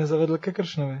 abys mne zavedl ke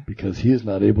Kršnovi. Because he is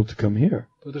not able to come here.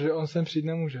 Protože on sem přijít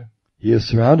nemůže. He is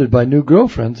surrounded by new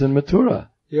girlfriends in Mathura.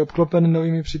 Je obklopen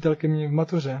novými přítelkymi v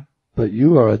Matuře. But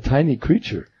you are a tiny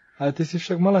creature. Ale ty jsi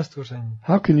však malé stvoření.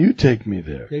 How can you take me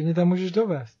there? Jak mě tam můžeš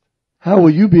dovést? How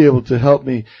will you be able to help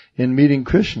me in meeting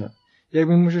Krishna? Jak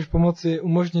mi můžeš pomoci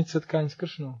umožnit setkání s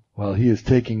Kršnou? While he is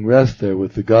taking rest there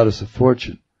with the goddess of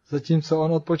fortune. Zatímco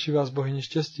on odpočívá s bohyní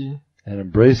štěstí. And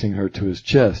embracing her to his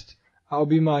chest. A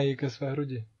objímá ji ke své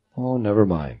hrudi. Oh, never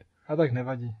mind. A tak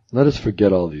nevadí. Let us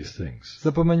forget all these things.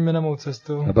 Zapomeňme na mou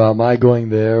cestu. About my going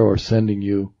there or sending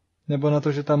you. Nebo na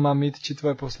to, že tam mám mít či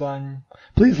tvoje poslání.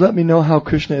 Please let me know how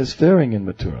Krishna is faring in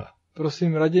Mathura.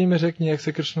 Prosím, raději mi řekni, jak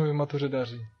se Kršnovi v Matuře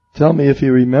daří. Tell me if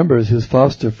he remembers his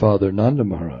foster father Nanda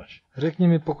Maharaj. Řekni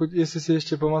mi, jestli si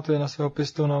ještě pamatuje na svého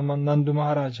pěstouna Nandu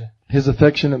Maharaje. His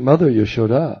affectionate mother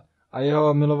Yashoda. A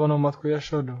jeho milovanou matku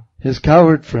Jashodu. His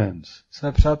cowherd friends.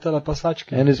 Své přátelé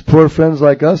pasáčky. And his poor friends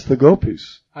like us, the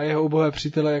gopis. A jeho ubohé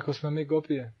přítele, jako jsme my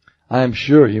gopie. I am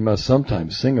sure he must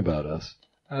sometimes sing about us.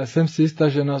 Ale jsem si jistá,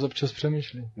 že nás občas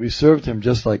přemýšlí. We served him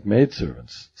just like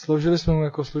maidservants. Sloužili jsme mu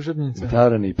jako služebnice.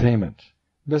 Without any payment.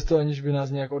 Bez toho, aniž by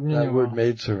nás nějak That odměňoval. word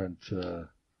maidservant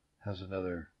has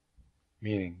another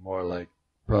meaning, more like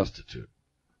prostitute.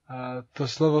 A to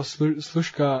slovo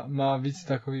služka má víc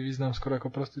takový význam skoro jako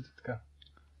prostitutka.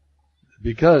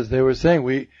 Because they were saying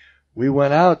we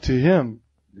went out to him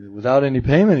without any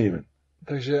payment even.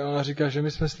 Takže ona říká, že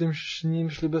my jsme s ním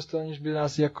šli bez toho, aniž by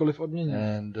nás jakkoliv odměnil.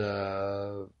 And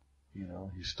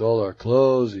he stole our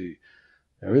clothes,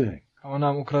 everything. A on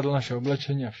nám ukradl naše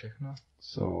oblečení a všechno.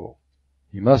 So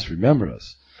he must remember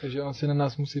us. Takže on si na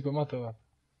nás musí pamatovat.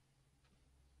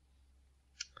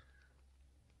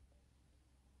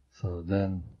 So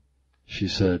then she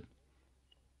said,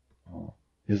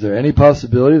 is there any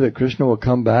possibility that Krishna will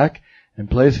come back and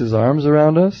place his arms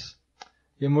around us?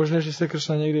 Je možné, že se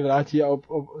Krishna někdy vrátí a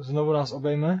znovu nás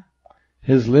obejme?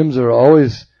 His limbs are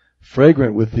always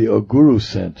fragrant with the aguru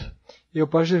scent. Jeho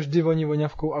paže vždy voní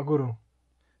voňavkou aguru.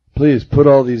 Please put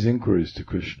all these inquiries to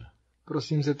Krishna.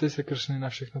 Prosím, zeptej se Krishny na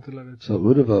všechno tyhle věci. So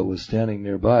Uddhava was standing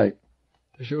nearby.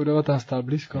 Takže Uddhava tam stál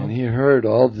blízko. And he heard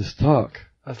all this talk.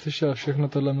 A slyšel všechno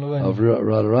tohle mluvení. Of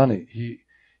Radharani.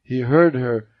 He heard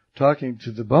her talking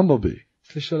to the bumblebee.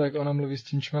 Slyšel, jak ona mluví s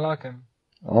tím čmelákem.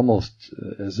 Almost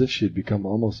as if she had become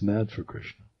almost mad for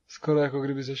Krishna. Skoro jako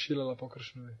kdyby zešílela po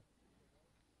Krishnovi.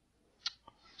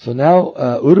 So now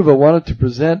Uddhava wanted to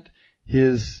present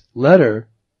his letter,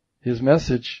 his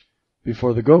message,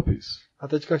 before the gopis. A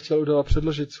teďka chtěl Uddhava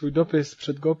předložit svůj dopis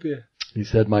před gopie. He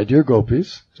said, my dear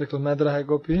gopis, řekl, mé drahé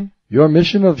gopi, your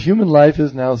mission of human life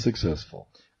is now successful.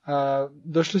 A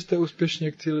došli jste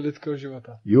úspěšně k cíli lidského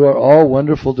života. You are all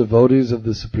wonderful devotees of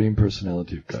the Supreme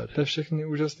Personality of God. Jste všechny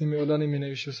úžasnými oddanými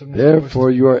nejvyšší osobnosti.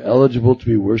 Therefore you are eligible to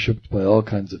be worshipped by all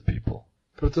kinds of people.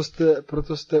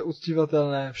 Proto jste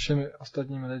uctívatelné všemi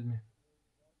ostatními lidmi.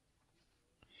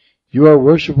 You are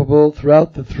worshipable throughout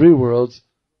the three worlds.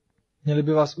 Měli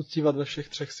by vás uctívat ve všech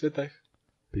třech světech.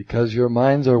 Because your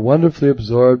minds are wonderfully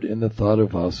absorbed in the thought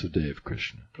of Vasudeva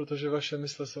Krishna. Protože vaše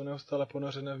mysle jsou neustále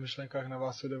ponořené v myšlenkách na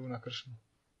Vasudevu, na Krishnu.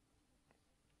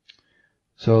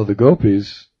 So the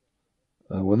gopis,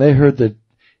 when they heard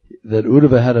that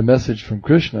Uddhava had a message from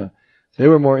Krishna, they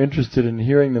were more interested in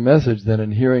hearing the message than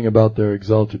in hearing about their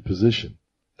exalted position.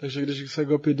 Takže když se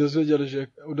gopi dozvěděli, že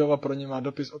Uddhava pro ně má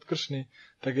dopis od Krishny,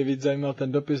 tak je víc zajímal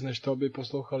ten dopis, než to, aby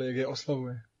poslouchali, jak je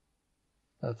oslavuje.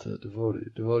 That's a devotee.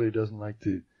 Devotee doesn't like to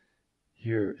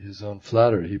hear his own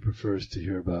flattery. He prefers to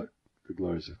hear about the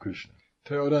glories of Krishna.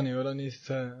 To je oddaný. Oddaný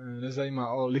se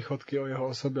nezajímá o lichotky o jeho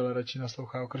osobě, ale radši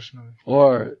naslouchá o Krishnovi.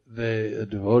 Or a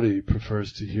devotee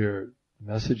prefers to hear the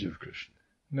message of Krishna.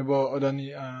 Nebo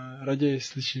oddaný raději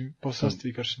slyší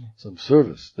poselství Krishny. Some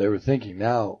service. They were thinking,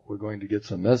 now we're going to get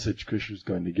some message. Krishna is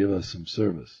going to give us some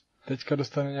service. Teďka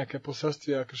dostane nějaké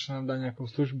poselství a Krishna nám dá nějakou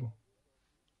službu.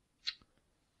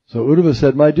 So Uddhava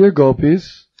said, my dear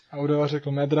gopis, a Uddhava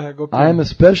řekl, mé drahé gopi, I am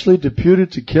especially deputed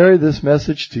to carry this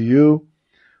message to you,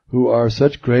 who are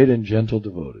such great and gentle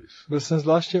devotees. Byl jsem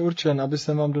zvláště určen, aby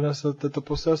jsem vám donesl toto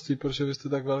poselství, protože vy jste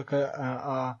tak velké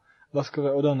a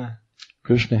laskové oddané.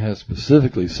 Krishna has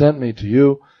specifically sent me to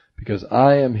you, because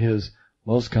I am his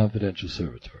most confidential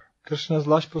servitor. Krishna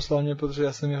zvlášť poslal mě, protože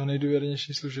já jsem jeho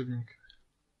nejdůvěrnější služebník.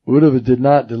 Uddhava did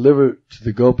not deliver to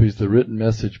the gopis the written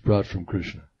message brought from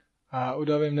Krishna. A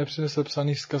Uddhava jim nepřinesl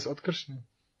psaný vzkaz od Krishny.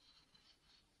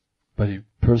 But he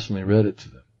personally read it to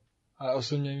them. A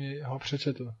osobně mi ho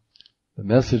přečetl. The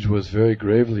message was very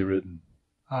gravely written.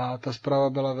 A ta zpráva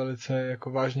byla velice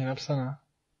jako vážně napsaná.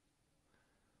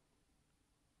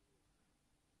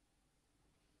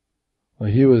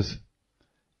 Well, he was,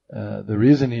 the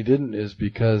reason he didn't is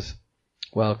because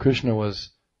while Krishna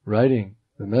was writing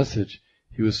the message,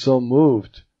 he was so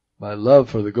moved by love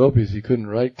for the gopis, he couldn't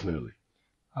write clearly.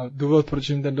 A důvod, proč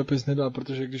jim ten dopis nedal,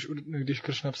 protože když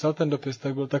Krishna psal ten dopis,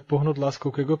 tak byl tak pohnut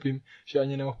láskou ke gopím, že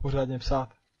ani nemohl pořádně psát.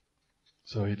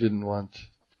 So he didn't want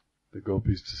the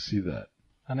gopis to see that.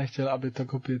 A nechtěl, aby to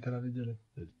gopi teda viděli.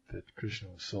 That Krishna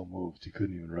was so moved, he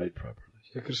couldn't even write properly.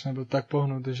 Že Krishna byl tak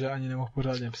pohnut, že ani nemohl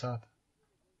pořádně psát.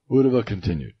 Uddhava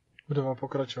continued. Uddhava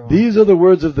pokračoval. These are the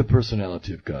words of the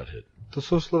personality of Godhead. To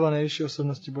jsou slova nejvyšší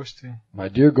osobnosti božství. My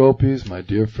dear gopis, my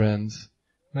dear friends,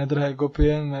 mé drahé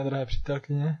gopie, mé drahé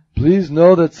přítelkyně, please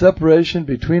know that separation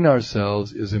between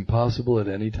ourselves is impossible at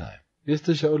any time.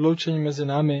 Vězte, že odloučení mezi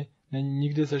námi není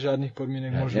nikdy za žádných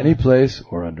podmínek At možné. any place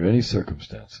or under any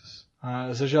circumstances.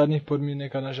 A za žádných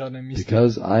podmínek a na žádném místě.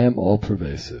 Because I am all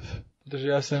pervasive. Protože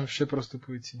já jsem vše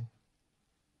prostupující.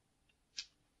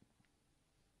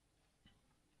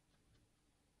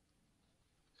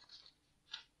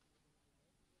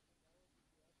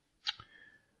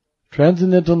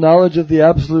 Transcendental knowledge of the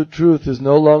absolute truth is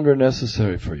no longer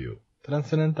necessary for you.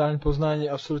 Transcendentální poznání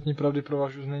absolutní pravdy pro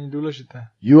vás už není důležité.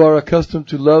 You are accustomed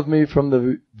to love me from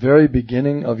the very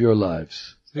beginning of your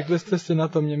lives. Zvykli jste si na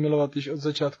to mě milovat již od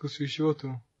začátku svých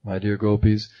životů. my dear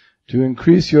gopis, to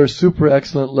increase your super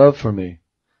excellent love for me.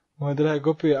 Moje drahé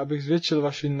gopy, abych zvětšil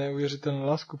vaši neuvěřitelnou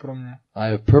lásku pro mě.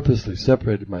 I have purposely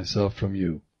separated myself from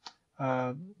you,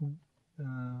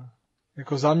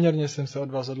 Jako záměrně jsem se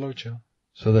od vás odloučil.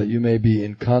 so that you may be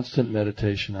in constant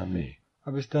meditation on me.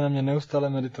 Abyste na mě neustále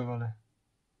meditovali.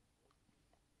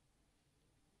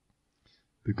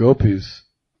 The gopis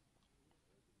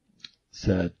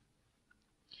said,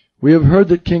 "We have heard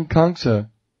that King Kamsa,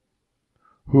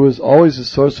 who was always a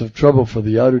source of trouble for the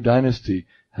Yadu dynasty,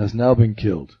 has now been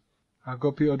killed." A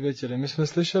gopy odvětili. My jsme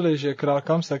slyšeli, že král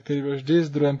Kamsa, který byl vždy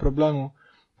zdrojem problému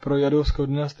pro jadovskou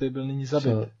dynastii, byl nyní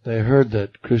zabit. So they heard that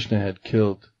Krishna had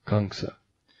killed Kamsa.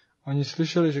 Oni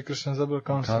slyšeli, že Krishna zabil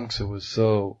Kamsa. Kamsa was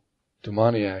so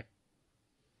demoniac.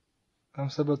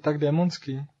 Kamsa byl tak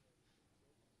démonský.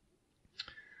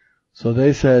 So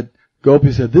they said,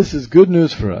 Gopi said, "This is good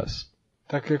news for us.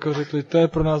 Tak jako řekli, to je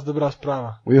pro nás dobrá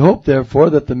zpráva. We hope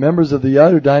therefore that the members of the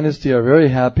Yadu dynasty are very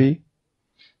happy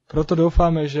Proto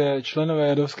doufáme, že členové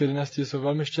jadovské dynastie jsou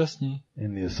velmi šťastní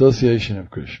in the association of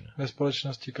Krishna, ve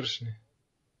společnosti Kršny,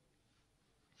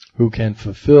 who can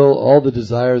fulfill all the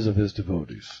desires of his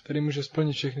devotees. který může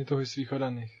splnit všechny touhy svých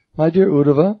oddaných. My dear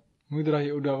Uddhava, Můj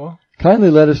drahý Udavo, kindly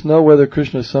let us know whether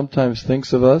Krishna sometimes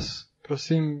thinks of us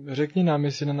prosím, řekni nám,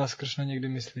 jestli na nás Kršna někdy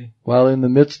myslí. while in the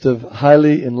midst of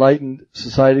highly enlightened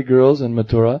society girls in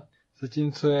Mathura,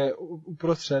 Zatímco je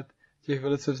uprostřed těch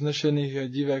velice vznešených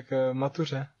dívek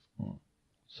Matuře,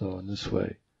 so in this way,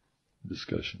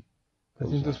 discussion.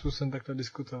 tímto způsobem takto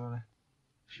diskutovali.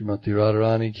 Srimati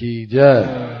Radharani ki jai.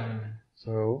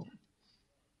 So,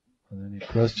 are there any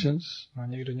questions? Má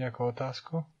někdo nějakou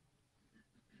otázku?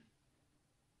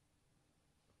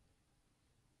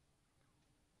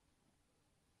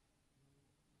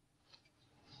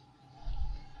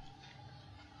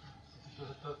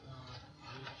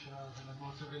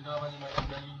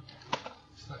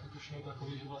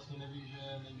 Takový, že vlastně neví, že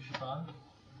je nejvyšší pán.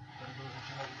 Tady bylo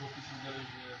řečeno, že gopis viděli,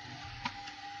 že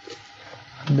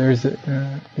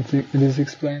it is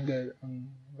explained that on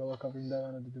Goloka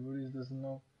Vrindavana the devotees doesn't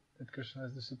know that Krishna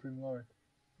is the Supreme Lord.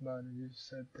 But you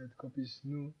said that gopis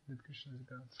knew that Krishna is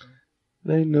God. So.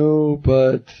 They knew,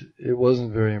 but it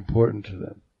wasn't very important to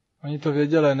them. Oni to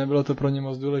věděli, nebylo to pro ně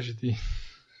moc důležitý.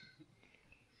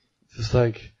 Just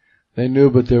like they knew,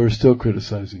 but they were still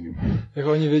criticizing him.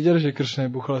 Jako oni věděli, že Krishna je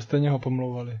Bůh, ale stejně ho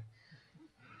pomlouvali.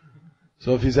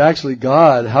 So if he's actually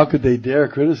God, how could they dare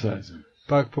criticize him?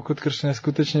 Pak pokud Krishna je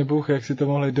skutečně Bůh, jak si to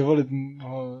mohli dovolit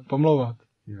ho pomlouvat?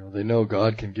 You know, they know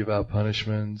God can give out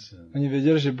punishments. And Oni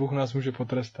věděli, že Bůh nás může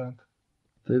potrestat.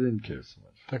 they didn't care so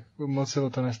much. Tak moc se o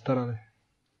to nestarali.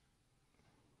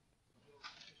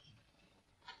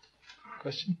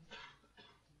 Question?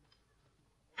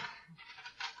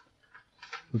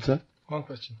 What's that? One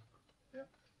question.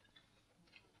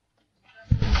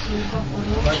 Služba v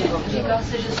odloučení. Říká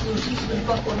se, že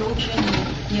služba v odloučení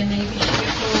je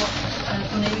nejvyšší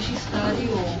to nejvyšší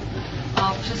stádium.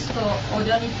 A přesto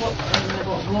oddaní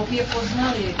nebo gopie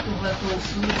poznali tuhletou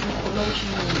službu v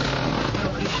odloučení pro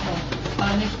Krishnu.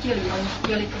 Ale nechtěli, oni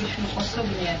chtěli Krishnu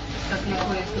osobně, tak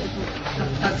jako je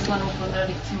to takzvanou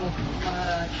kontradikci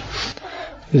Maharaj.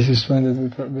 This is when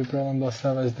that Vipralananda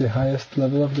Sava is the highest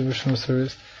level of devotional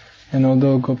service, and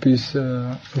although gopis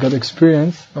got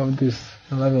experience of this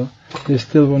level, they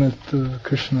still wanted to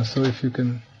Krishna. So if you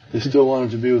can, They still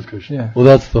wanted to be with Krishna. Yeah. Well,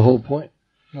 that's the whole point.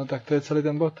 no tak to je celý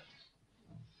ten bod.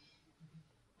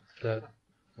 That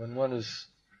when one is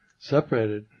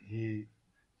separated,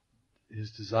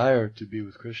 his desire to be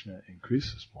with Krishna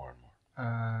increases more and more.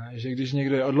 A že když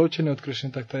někdo je odloučený od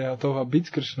Krishny, tak ta jeho touha být s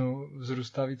Krishnou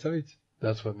vzrůstá víc a víc.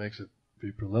 That's what makes it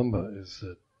vipralamba, is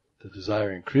that the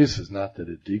desire increases, not that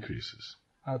it decreases.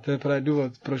 A to je právě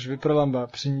důvod, proč Vipralamba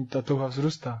při ní ta touha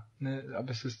vzrůstá, ne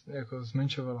aby se jako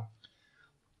zmenšovala.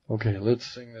 Okay, let's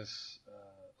sing this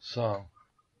song.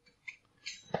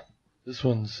 This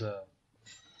one's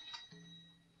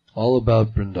all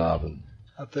about Vrindavan.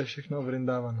 A to je všechno o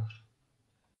Vrindavanu.